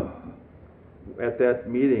then at that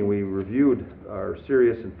meeting, we reviewed our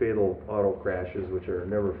serious and fatal auto crashes, which are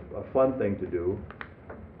never a fun thing to do,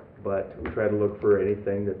 but we try to look for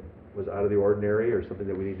anything that was out of the ordinary or something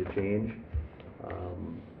that we need to change.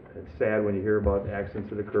 It's sad when you hear about accidents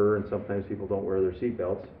that occur, and sometimes people don't wear their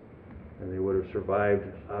seatbelts, and they would have survived,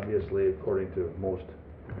 obviously, according to most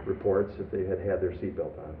reports, if they had had their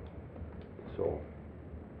seatbelt on. So,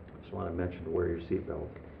 just want to mention to wear your seatbelt.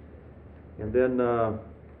 And then on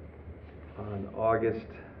August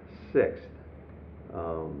 6th,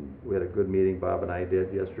 we had a good meeting, Bob and I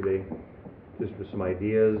did yesterday, just with some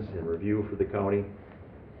ideas and review for the county.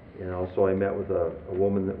 And also I met with a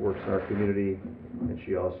woman that works in our community, and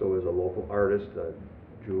she also is a local artist,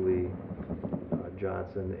 Julie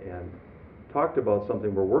Johnson, and talked about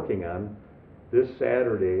something we're working on this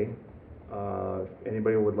Saturday. If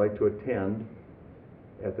anybody would like to attend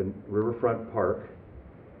at the Riverfront Park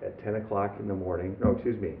at 10 o'clock in the morning, no,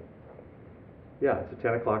 excuse me. Yeah, it's at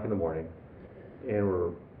 10 o'clock in the morning, and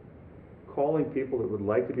we're calling people that would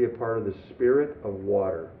like to be a part of the Spirit of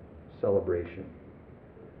Water celebration.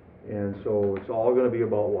 And so it's all going to be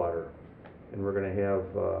about water. And we're going to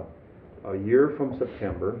have a year from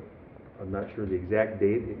September. I'm not sure the exact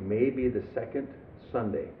date. It may be the second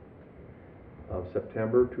Sunday of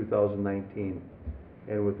September 2019.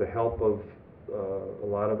 And with the help of a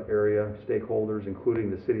lot of area stakeholders,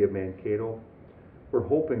 including the city of Mankato, we're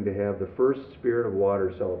hoping to have the first Spirit of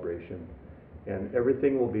Water celebration. And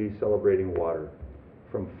everything will be celebrating water,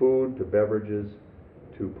 from food to beverages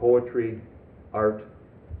to poetry, art,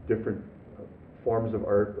 different forms of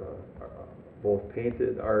art, both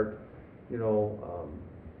painted art,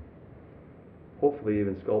 hopefully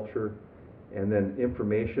even sculpture, and then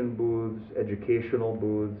information booths, educational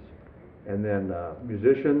booths, and then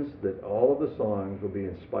musicians that all of the songs will be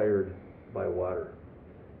inspired by water.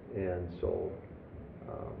 And so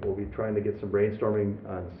we'll be trying to get some brainstorming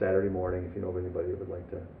on Saturday morning if you know of anybody that would like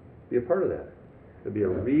to be a part of that. It'll be a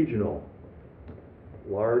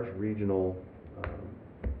large regional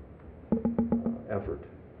effort.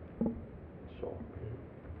 So,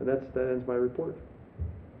 and that ends my report.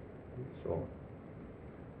 So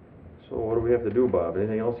what do we have to do, Bob?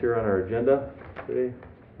 Anything else here on our agenda today?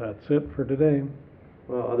 That's it for today.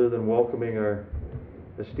 Well, other than welcoming our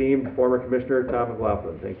esteemed former commissioner, Tom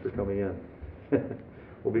McLaughlin. Thanks for coming in.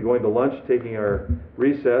 we'll be going to lunch, taking our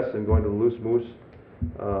recess and going to the Loose Moose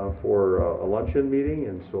for a luncheon meeting,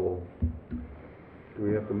 and so, do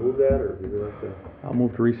we have to move that, or do we have to? I'll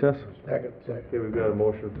move to recess. Second. Okay, we've got a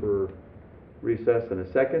motion for recess and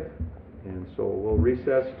a second, and so we'll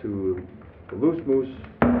recess to the Loose Moose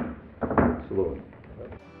Saloon.